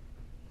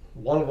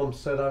one of them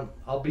said,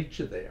 I'll beat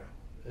you there.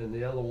 And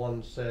the other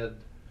one said,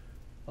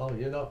 Oh,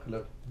 you're not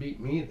gonna beat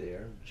me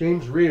there.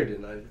 James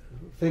Reardon, I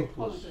think,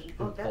 was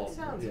Oh, that involved.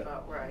 sounds Yeah.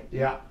 about right.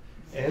 Yeah.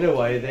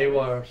 Anyway, they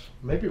were,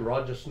 maybe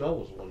Roger Snow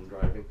was the one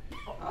driving.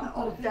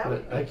 Oh, that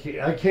would But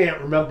I can't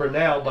remember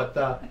now,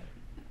 but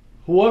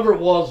whoever it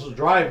was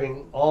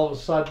driving, all of a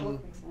sudden,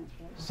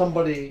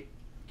 somebody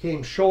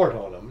came short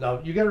on them. Now,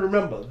 you gotta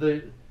remember,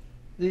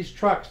 these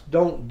trucks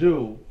don't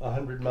do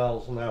 100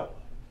 miles an hour.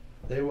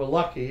 They were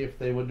lucky if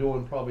they were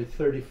doing probably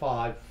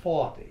 35,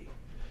 40.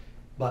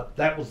 But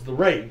that was the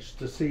race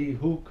to see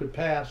who could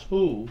pass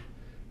who.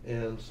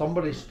 And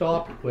somebody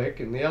stopped quick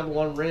and the other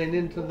one ran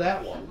into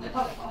that one.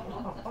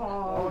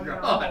 Oh,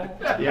 God.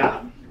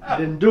 Yeah,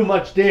 didn't do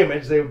much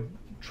damage. They were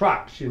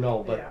trucks, you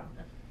know, but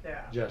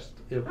Yeah. just,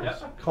 it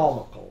was Yep.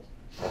 comical.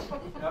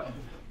 Yep.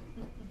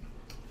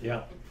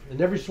 Yeah,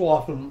 and every so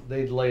often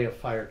they'd lay a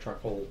fire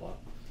truck over.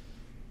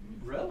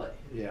 Really?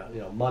 Yeah,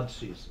 mud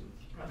season.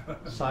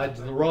 Sides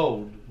of the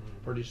road,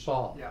 pretty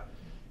soft. Yeah.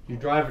 You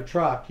drive a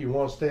truck, you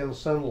want to stay on the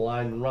center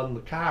line and run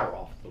the car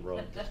off the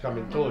road that's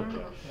coming towards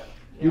you.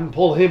 You can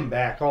pull him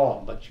back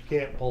on, but you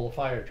can't pull a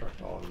fire truck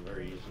on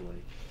very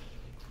easily.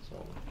 So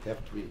you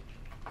have to be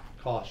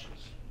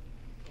cautious.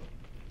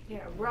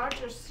 Yeah,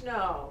 Roger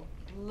Snow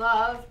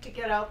loved to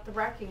get out the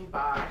wrecking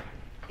bar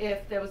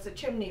if there was a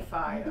chimney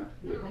fire.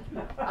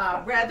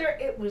 Whether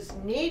it was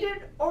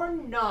needed or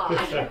not.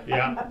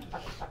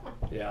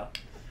 Yeah.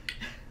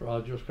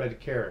 Roger was quite a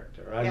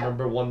character. I Yeah.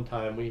 remember one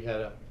time we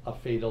had a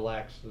fatal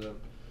accident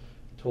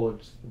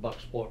towards the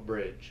Bucksport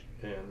Bridge,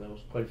 and there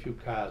was quite a few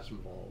cars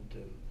involved,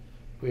 and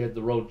we had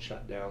the road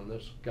shut down.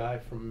 This guy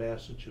from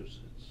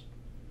Massachusetts,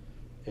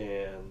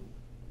 and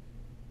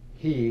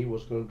he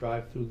was going to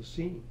drive through the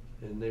scene,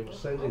 and they were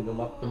sending him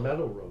up the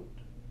Meadow Road,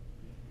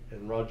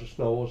 and Roger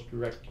Snow was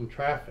directing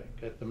traffic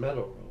at the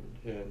Meadow Road,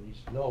 and he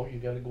said, "No, you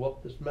got to go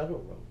up this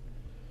Meadow Road,"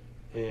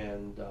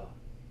 and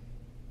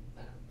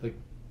the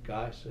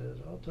guy says,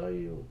 "I'll tell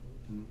you,"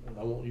 and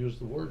I won't use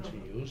the words he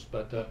used,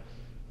 but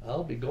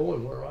 "I'll be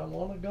going where I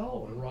want to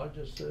go." And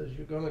Roger says,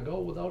 "You're going to go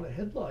without a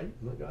headlight."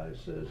 And the guy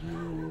says,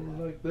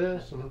 "Like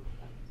this." And the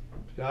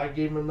guy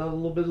gave him another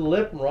little bit of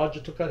lip, and Roger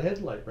took that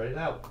headlight right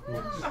out,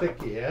 with the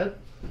stick he had.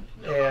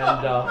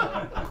 And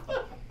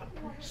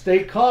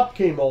state cop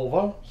came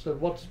over, said,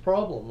 "What's the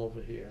problem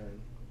over here?" And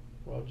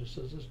Roger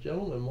says, "This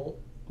gentleman won't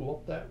go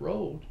up that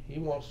road. He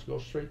wants to go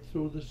straight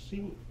through the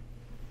scene."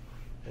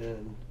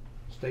 And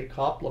state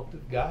cop looked at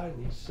the guy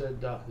and he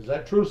said, "Is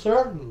that true,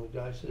 sir?" And the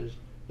guy says,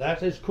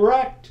 "That is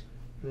correct."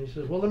 And he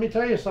says, "Well, let me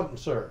tell you something,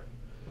 sir.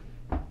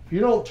 If you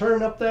don't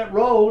turn up that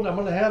road, I'm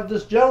going to have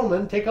this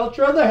gentleman take out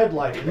your other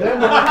headlight, and then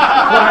we'll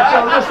crash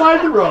on the side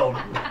of the road."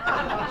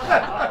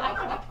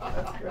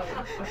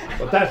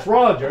 But that's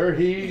Roger.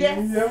 He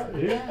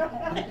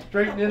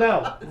straightened it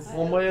out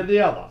one way or the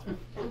other.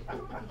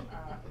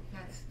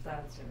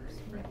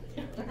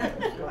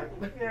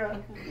 Yeah.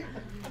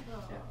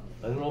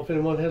 I don't know if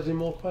anyone has any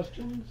more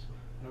questions.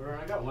 Vern,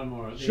 I got one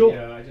more.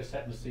 Sure. I just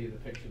happened to see the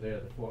picture there,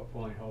 the Fort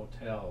Point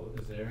Hotel.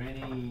 Is there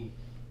anything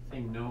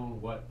known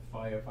what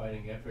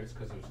firefighting efforts,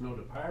 because there's no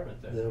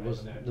department that There was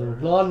in that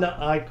none that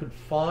I could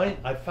find.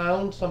 I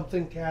found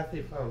something,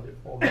 Kathy found it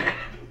for me,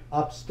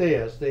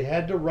 upstairs. They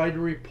had to write a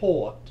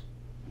report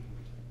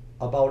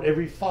about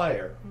every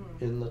fire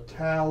in the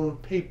town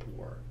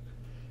paperwork.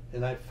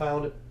 And I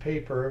found a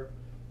paper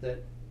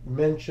that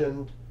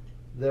mentioned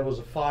there was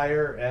a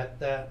fire at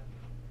that,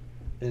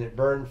 and it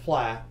burned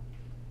flat.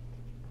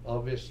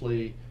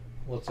 Obviously,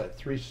 what's that,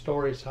 3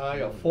 stories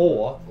high or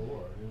 4?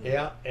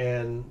 Yeah,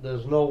 and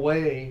there's no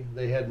way,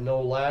 they had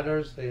no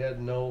ladders, they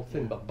had no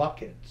thing but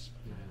buckets.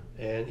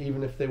 And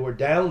even if they were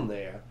down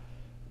there,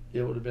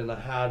 it would have been a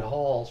hard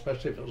haul,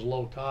 especially if it was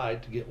low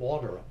tide, to get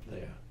water up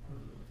there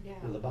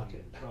with a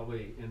bucket.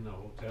 Probably in the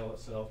hotel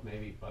itself,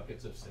 maybe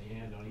buckets of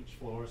sand on each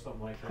floor or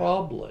something like that.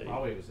 Probably.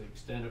 Probably was the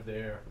extent of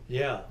their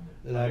Yeah,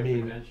 and I fire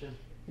mean, prevention.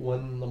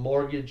 when the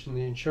mortgage and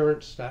the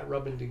insurance start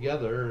rubbing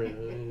together,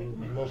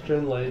 most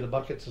generally the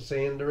buckets of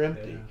sand are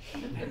empty.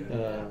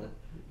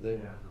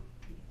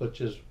 Which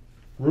is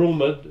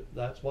rumored,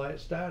 that's why it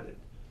started.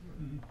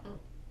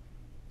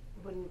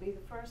 Wouldn't be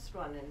the first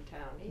one in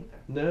town either.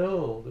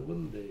 No, there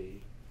wouldn't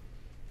be.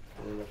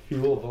 And a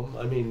few of them,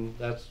 I mean,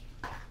 that's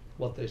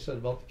what they said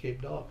about the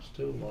Cape Docks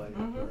too, why it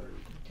burned.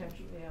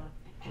 Potentially,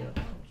 Yeah.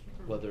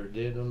 Whether it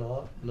did or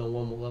not, no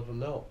one will ever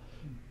know.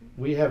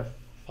 We have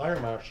fire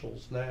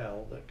marshals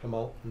now that come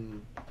out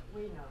and,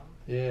 We know.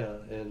 yeah,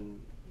 and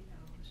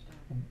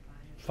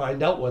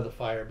find out where the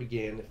fire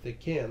began if they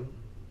can,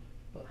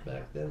 but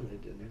back then they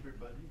didn't.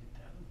 Everybody in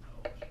town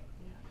knows.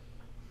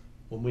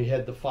 When we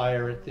had the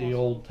fire at the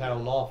old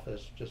town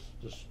office just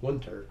this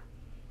winter,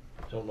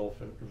 don't know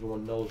if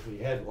everyone knows we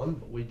had one,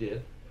 but we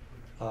did.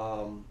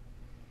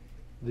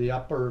 The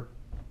upper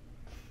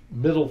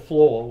middle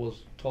floor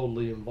was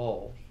totally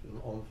involved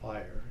on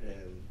fire,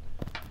 and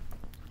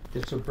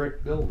it's a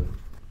brick building,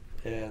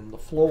 and the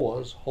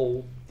floors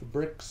hold the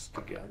bricks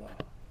together.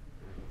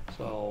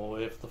 So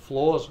if the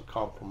floors are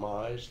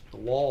compromised, the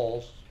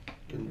walls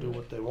can do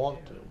what they want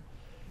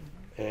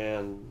to.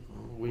 And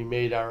we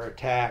made our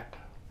attack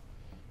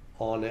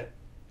on it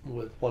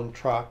with one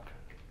truck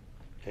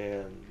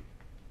and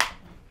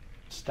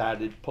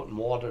started putting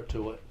water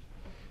to it.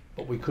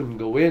 But we couldn't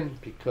go in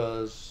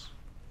because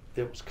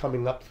it was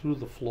coming up through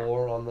the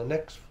floor on the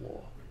next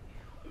floor.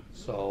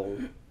 So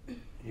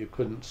you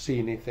couldn't see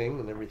anything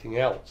and everything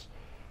else.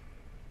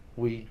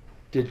 We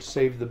did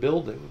save the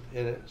building,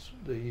 and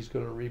he's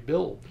going to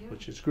rebuild,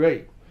 which is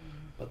great.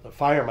 But the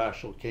fire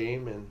marshal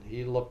came and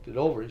he looked it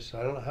over. He said,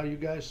 "I don't know how you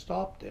guys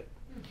stopped it."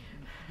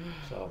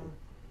 So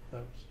that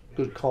was a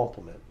good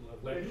compliment.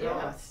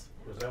 Yes.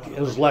 It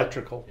was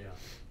electrical. Yeah.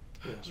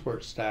 That's where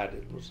it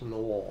started. It was in the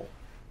wall.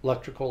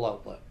 Electrical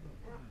outlet.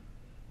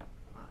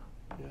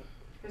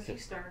 Has he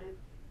started,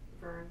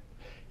 Vern?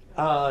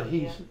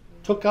 He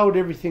took out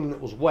everything that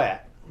was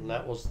wet, and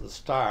that was the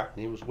start.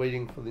 And he was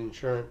waiting for the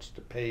insurance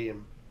to pay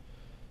him.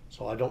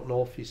 So I don't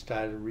know if he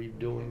started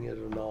redoing it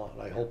or not.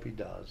 I hope he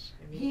does.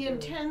 He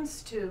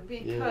intends to,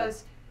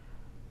 because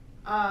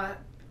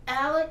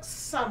Alex,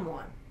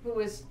 someone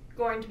who is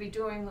going to be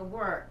doing the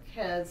work,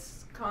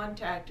 has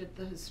contacted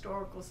the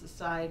Historical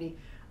Society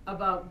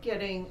about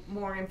getting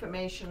more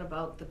information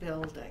about the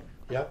building.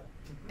 Yep.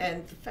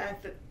 And the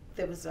fact that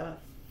there was a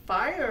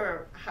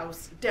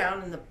firehouse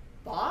down in the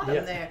bottom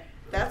there,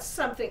 that's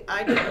something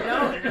I didn't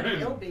know, and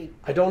he'll be.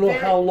 I don't know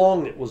how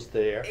long it was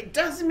there. It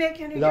doesn't make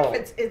any No.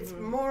 difference. It's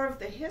more of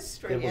the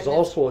history. It was and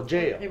also a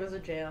jail. It was a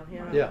jail,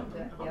 yeah. Yeah.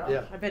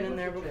 Yeah. I've been in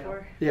there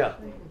before. Yeah.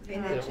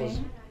 it's-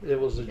 It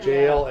was a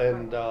jail,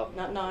 and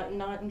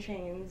Not in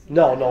chains.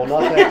 no,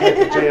 not that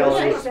type of jail.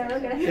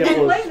 It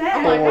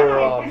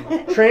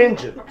was, for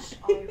transients.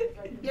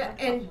 Yeah,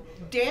 and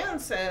Dan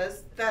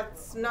says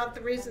that's not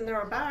the reason there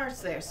are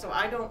bars there, so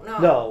I don't know.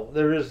 No,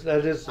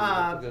 that is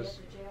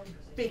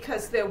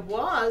Because there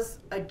was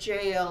a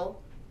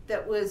jail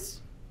that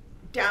was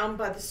down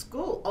by the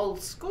school, old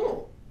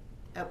school,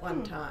 at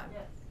one time.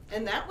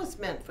 And that was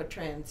meant for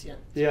transient.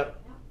 yeah.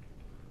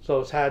 So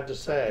it's hard to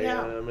say.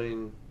 Yeah. I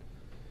mean,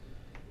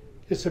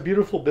 it's a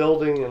beautiful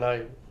building, and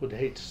I would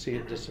hate to see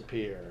it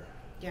disappear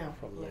Yeah.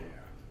 from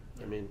there.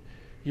 I mean,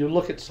 you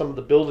look at some of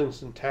the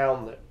buildings in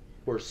town that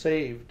were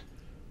saved,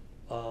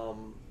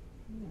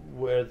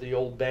 where the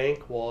old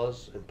bank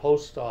was and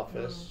post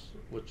office,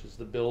 which is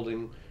the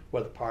building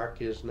where the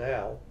park is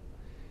now.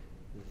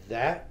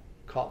 That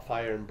caught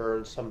fire and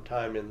burned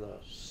sometime in the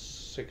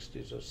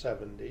 60s or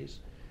 70s,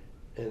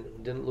 and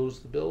didn't lose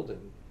the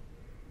building.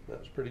 That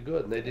was pretty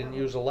good. And they didn't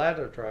use a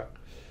ladder truck.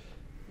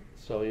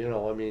 So,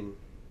 I mean,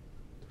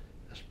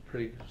 that's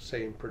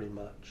saying pretty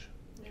much.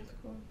 That's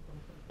cool.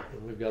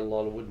 And we've got a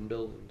lot of wooden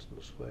buildings in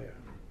the square.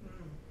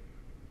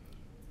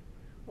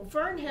 Well,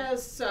 Vern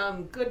has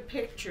some good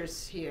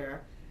pictures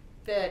here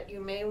that you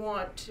may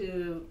want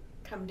to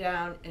come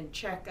down and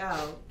check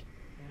out.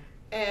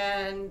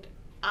 And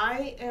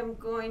I am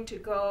going to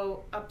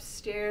go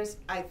upstairs.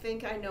 I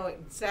think I know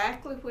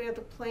exactly where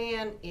the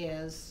plan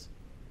is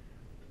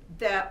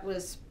that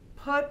was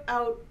put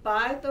out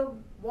by the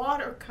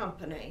water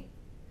company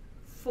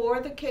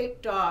for the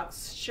Cape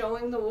Docks,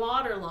 showing the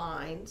water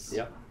lines.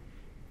 Yep.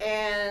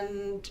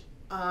 And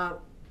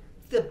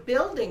the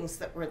buildings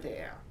that were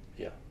there.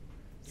 Yeah.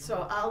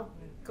 So I'll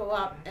go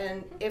up,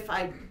 and if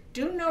I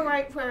do know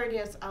right where it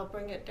is, I'll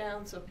bring it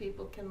down so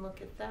people can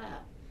look at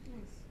that.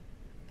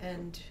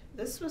 And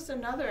this was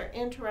another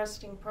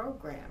interesting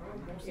program.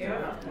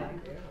 Yeah.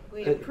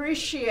 We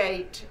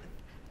appreciate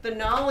the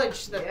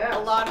knowledge that a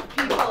lot of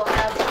people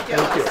have to give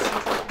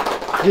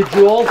us. Did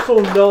you also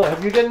know,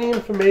 have you got any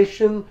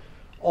information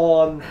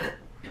on,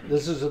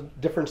 this is a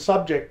different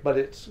subject, but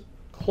it's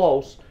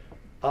close,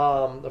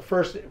 one of the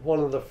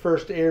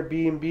first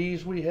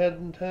Airbnbs we had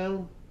in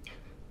town?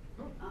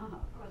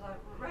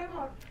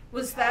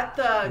 Was that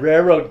the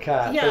Railroad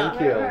car, Yeah.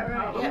 thank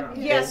you. Yeah,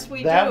 yes,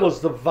 we That do. was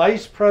the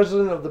vice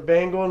president of the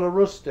Bangor and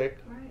Aroostook,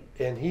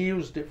 and he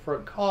used it for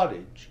a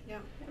cottage. Yeah.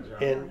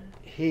 And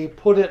he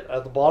put it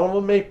at the bottom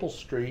of Maple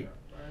Street.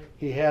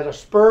 He had a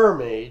spur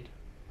made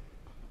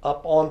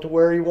up onto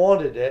where he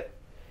wanted it,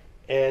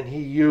 and he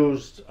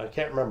used, I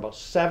can't remember,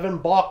 7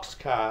 box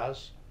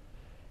cars,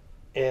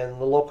 and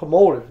the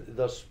locomotive,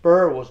 the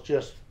spur was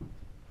just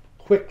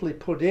quickly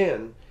put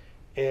in,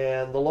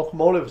 and the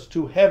locomotive was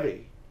too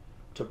heavy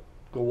to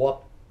go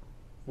up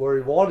where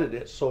he wanted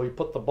it, so he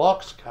put the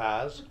box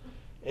cars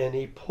and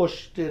he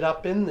pushed it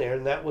up in there,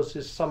 and that was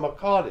his summer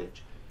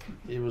cottage.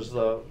 He was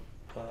the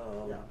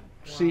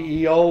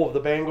CEO of the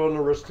Bangor and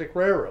Aroostook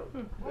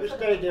Railroad. I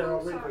stayed there a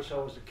week or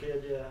so as a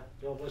kid,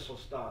 the old whistle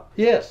stop.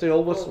 Yes, the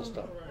old whistle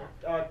stop.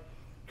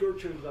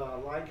 Gertrude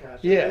Lancaster,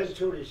 Yes. and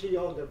Tootie, she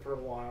owned it for a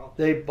while.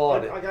 They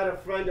bought I it. got a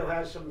friend who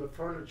has some of the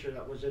furniture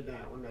that was in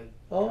that when they.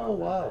 Oh, found that,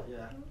 wow.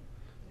 Yeah.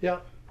 Yeah,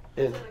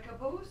 and Is it a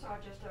caboose or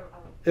just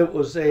a it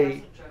was a,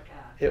 passenger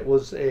car? it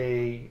was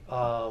a,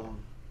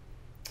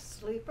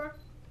 Sleeper?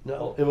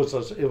 no, it was a,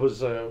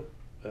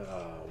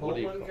 what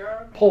do you Pullman call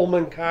car?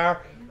 Pullman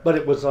car, but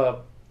it was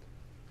a,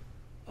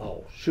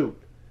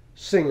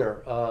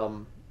 singer, Yeah,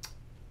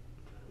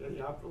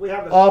 we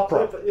have a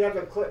Opera. Clip, you have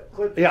a clip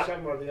Yeah,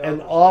 somewhere. The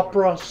an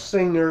opera. opera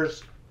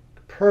singer's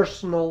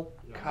personal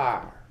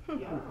car.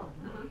 Yeah.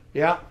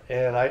 Yeah,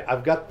 and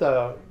I've got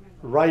the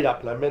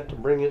write-up, and I meant to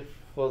bring it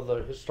for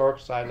the historic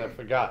side, and I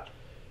forgot.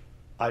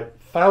 I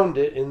found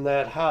it in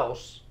that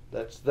house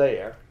that's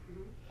there,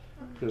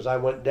 because I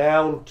went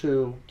down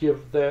to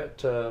give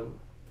that,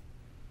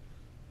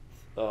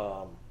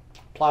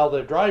 plow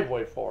their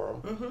driveway for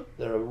them.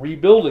 They're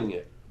rebuilding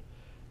it.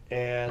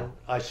 And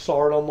I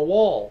saw it on the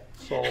wall,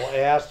 so I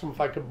asked them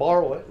if I could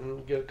borrow it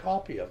and get a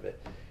copy of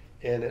it.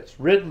 And it's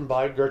written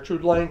by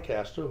Gertrude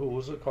Lancaster, who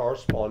was a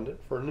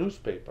correspondent for a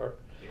newspaper.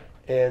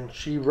 And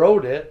she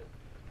wrote it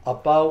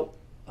about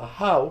a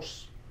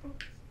house,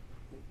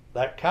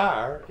 that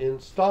car in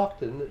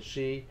Stockton, that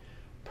she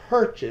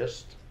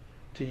purchased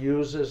to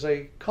use as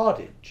a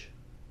cottage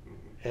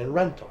and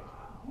rental.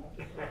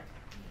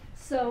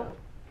 So,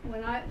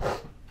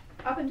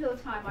 up until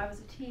the time I was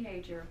a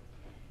teenager,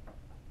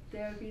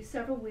 there would be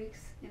several weeks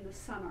in the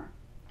summer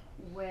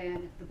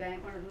when the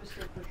bank owner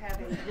district would have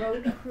a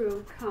road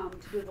crew come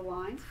to do the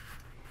lines.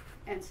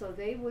 And so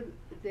they would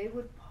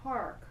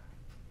park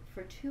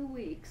for 2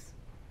 weeks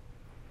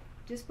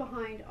just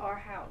behind our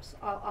house,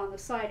 on the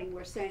siding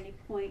where Sandy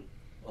Point.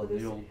 On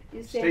the old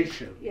is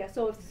station. Yeah,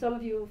 so if some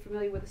of you are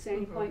familiar with the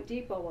Sandy Point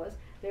Depot was,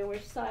 there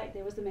was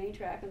the main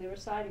track and there were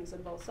sidings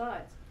on both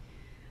sides.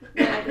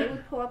 Well, they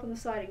would pull up on the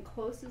siding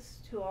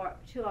closest to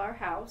our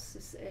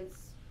house.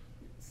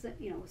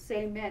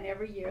 Same men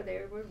every year.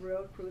 They were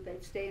road crew.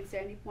 They'd stay in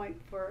Sandy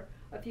Point for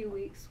a few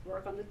weeks,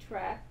 work on the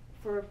track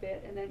for a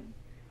bit, and then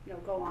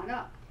go on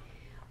up.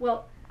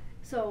 Well,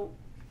 so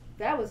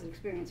that was an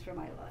experience for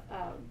my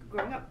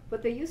growing up.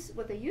 But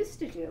what they used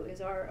to do is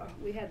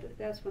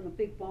that's when the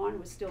big barn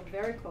was still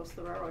very close to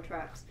the railroad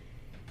tracks,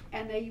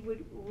 and they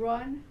would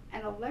run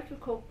an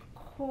electrical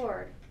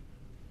cord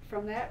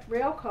from that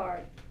rail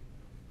car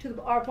to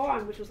our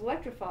barn, which was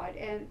electrified,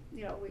 and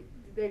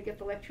they'd get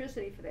the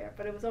electricity for there.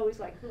 But it was always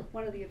like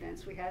one of the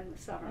events we had in the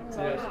summer. It was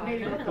always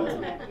meeting with those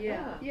men.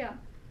 Yeah.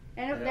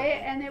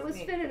 And it was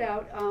fitted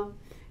out.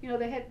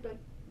 They had the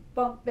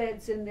bunk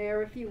beds in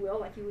there, if you will,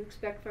 like you would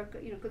expect for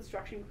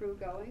construction crew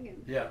going,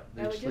 and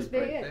that would just be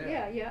it.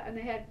 Yeah. And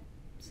they had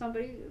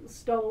somebody,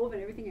 stove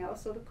and everything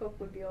else, so the cook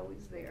would be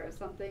always there or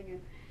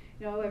something.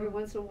 And every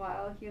once in a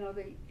while,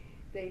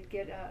 they'd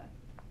get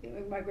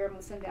my grandma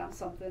would send down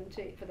something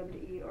for them to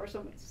eat, or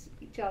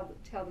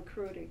tell the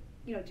crew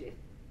to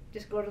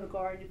just go to the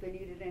garden if they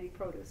needed any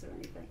produce or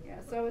anything. Yeah,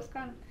 so it's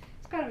kind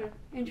of an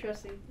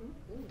interesting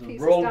piece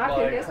The road of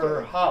by history.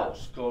 her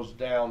house goes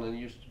down, and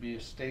used to be a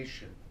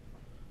station,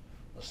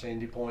 a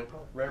Sandy Point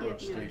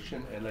Railroad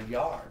station, and a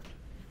yard.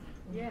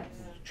 Yes.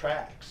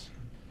 Tracks.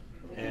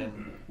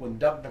 And when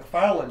Doug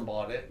McFarlane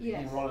bought it, he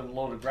Yes. wanted a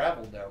load of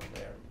gravel down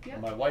there. Yep.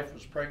 My wife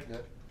was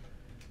pregnant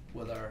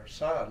with our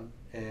son,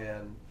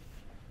 and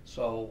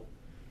so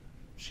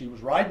she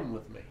was riding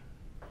with me.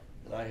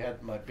 And I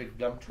had my big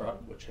dump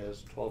truck, which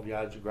has 12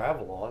 yards of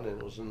gravel on, and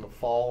it was in the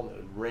fall, and it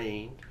had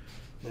rained.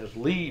 There's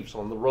leaves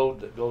on the road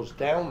that goes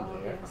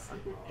down there,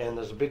 and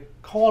there's a big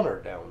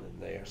corner down in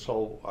there.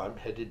 So I'm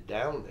headed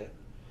down it,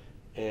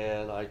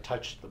 and I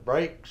touched the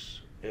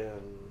brakes,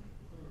 and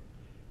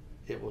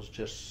it was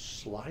just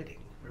sliding.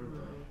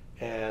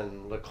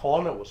 And the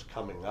corner was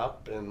coming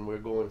up, and we're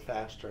going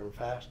faster and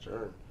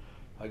faster. And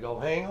I go,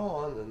 hang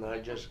on, and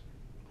I just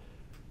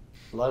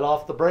let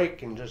off the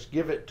brake and just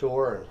give it to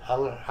her, and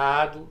hung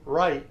hard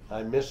right.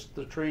 I missed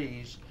the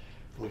trees.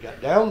 We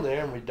got down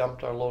there and we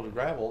dumped our load of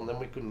gravel, and then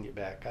we couldn't get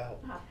back out.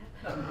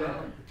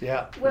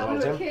 Yeah. Well, when it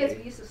was we were kids, empty.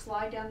 we used to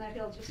slide down that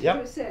hill, just Yep.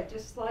 as you said,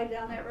 just slide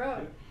down that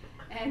road.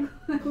 And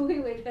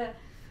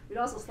we'd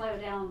also slide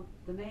down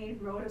the main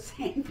road of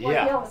St. Point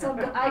Yeah. Hill, some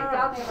guy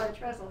down there by the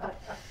trestle, but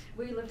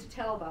we lived to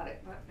tell about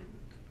it.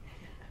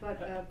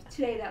 But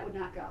today that would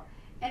not go.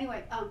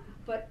 Anyway,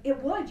 but it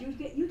would, you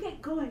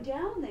get going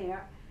down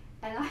there,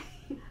 and I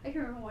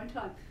can remember one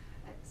time,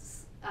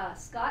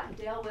 Scott and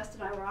Dale West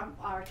and I were on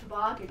our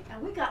toboggan,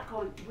 and we got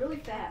going really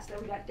fast.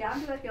 And we got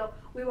down to that hill.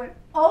 We went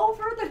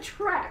over the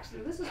tracks.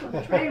 Now, this is when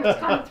the train was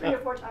coming 3 or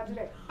 4 times a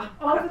day.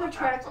 Over the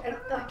tracks and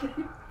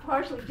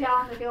partially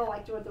down the hill,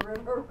 like toward the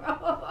river.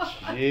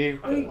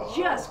 We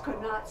just could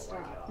not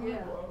stop.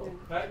 Yeah.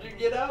 How'd you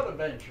get out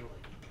eventually?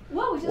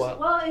 Well, it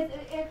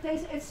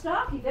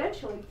stopped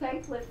eventually.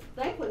 Thankfully,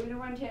 we didn't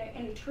run into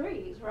any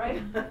trees,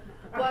 right?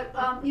 But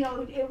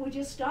it would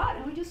just stop,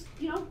 and we just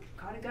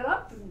kind of got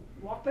up and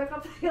walked back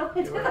up the hill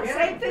and did the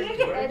same thing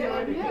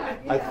again. Yeah.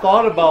 I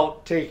thought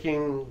about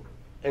taking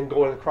and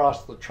going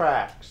across the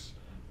tracks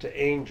to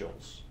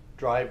Angel's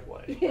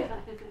driveway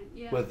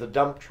Yeah. with the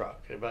dump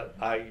truck, but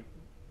I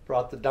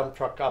brought the dump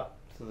truck up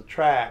to the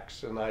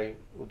tracks, and I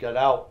got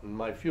out, and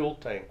my fuel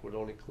tank would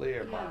only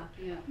clear about.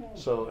 Yeah.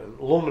 So and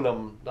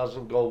aluminum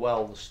doesn't go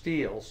well with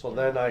steel. So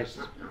then I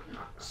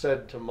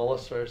said to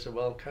Melissa, I said,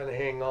 well, kind of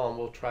hang on,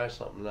 we'll try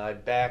something. And I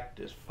backed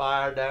as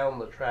far down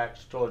the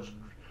tracks towards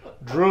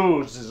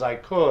Drew's as I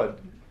could.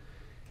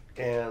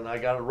 And I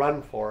got a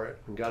run for it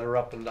and got her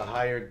up into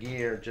higher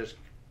gear.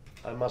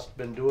 I must have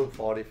been doing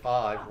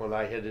 45 when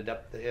I headed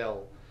up the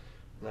hill.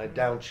 And I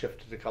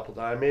downshifted a couple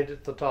times. I made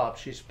it to the top.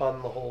 She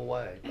spun the whole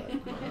way, but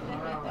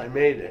I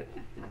made it.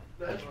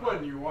 That's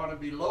when you want to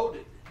be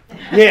loaded.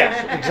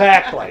 Yes,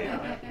 exactly.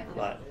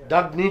 But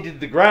Doug needed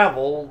the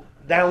gravel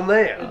down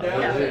there. Down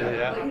Well,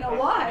 there. you know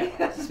why?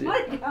 It's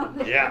money down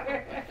there.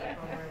 Yeah.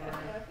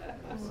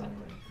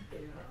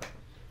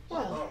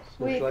 Well,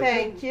 we Looks like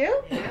thank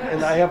you.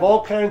 And I have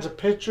all kinds of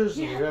pictures,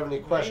 if you have any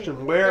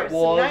question where There's it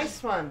some was.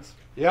 nice ones.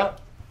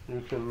 Yep,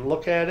 you can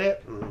look at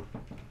it. And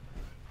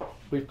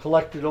we've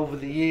collected over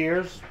the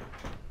years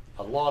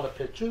a lot of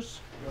pictures.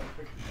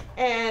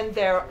 And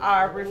there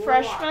are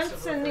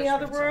refreshments in the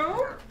other room.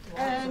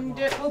 And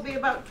it will be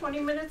about 20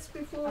 minutes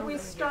before we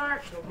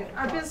start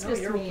our business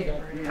meeting.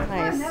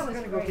 That was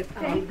great.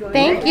 Thank you.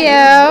 Thank you.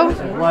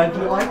 I'm glad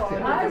you liked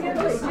it. I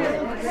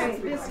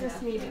have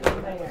business meeting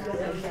in there.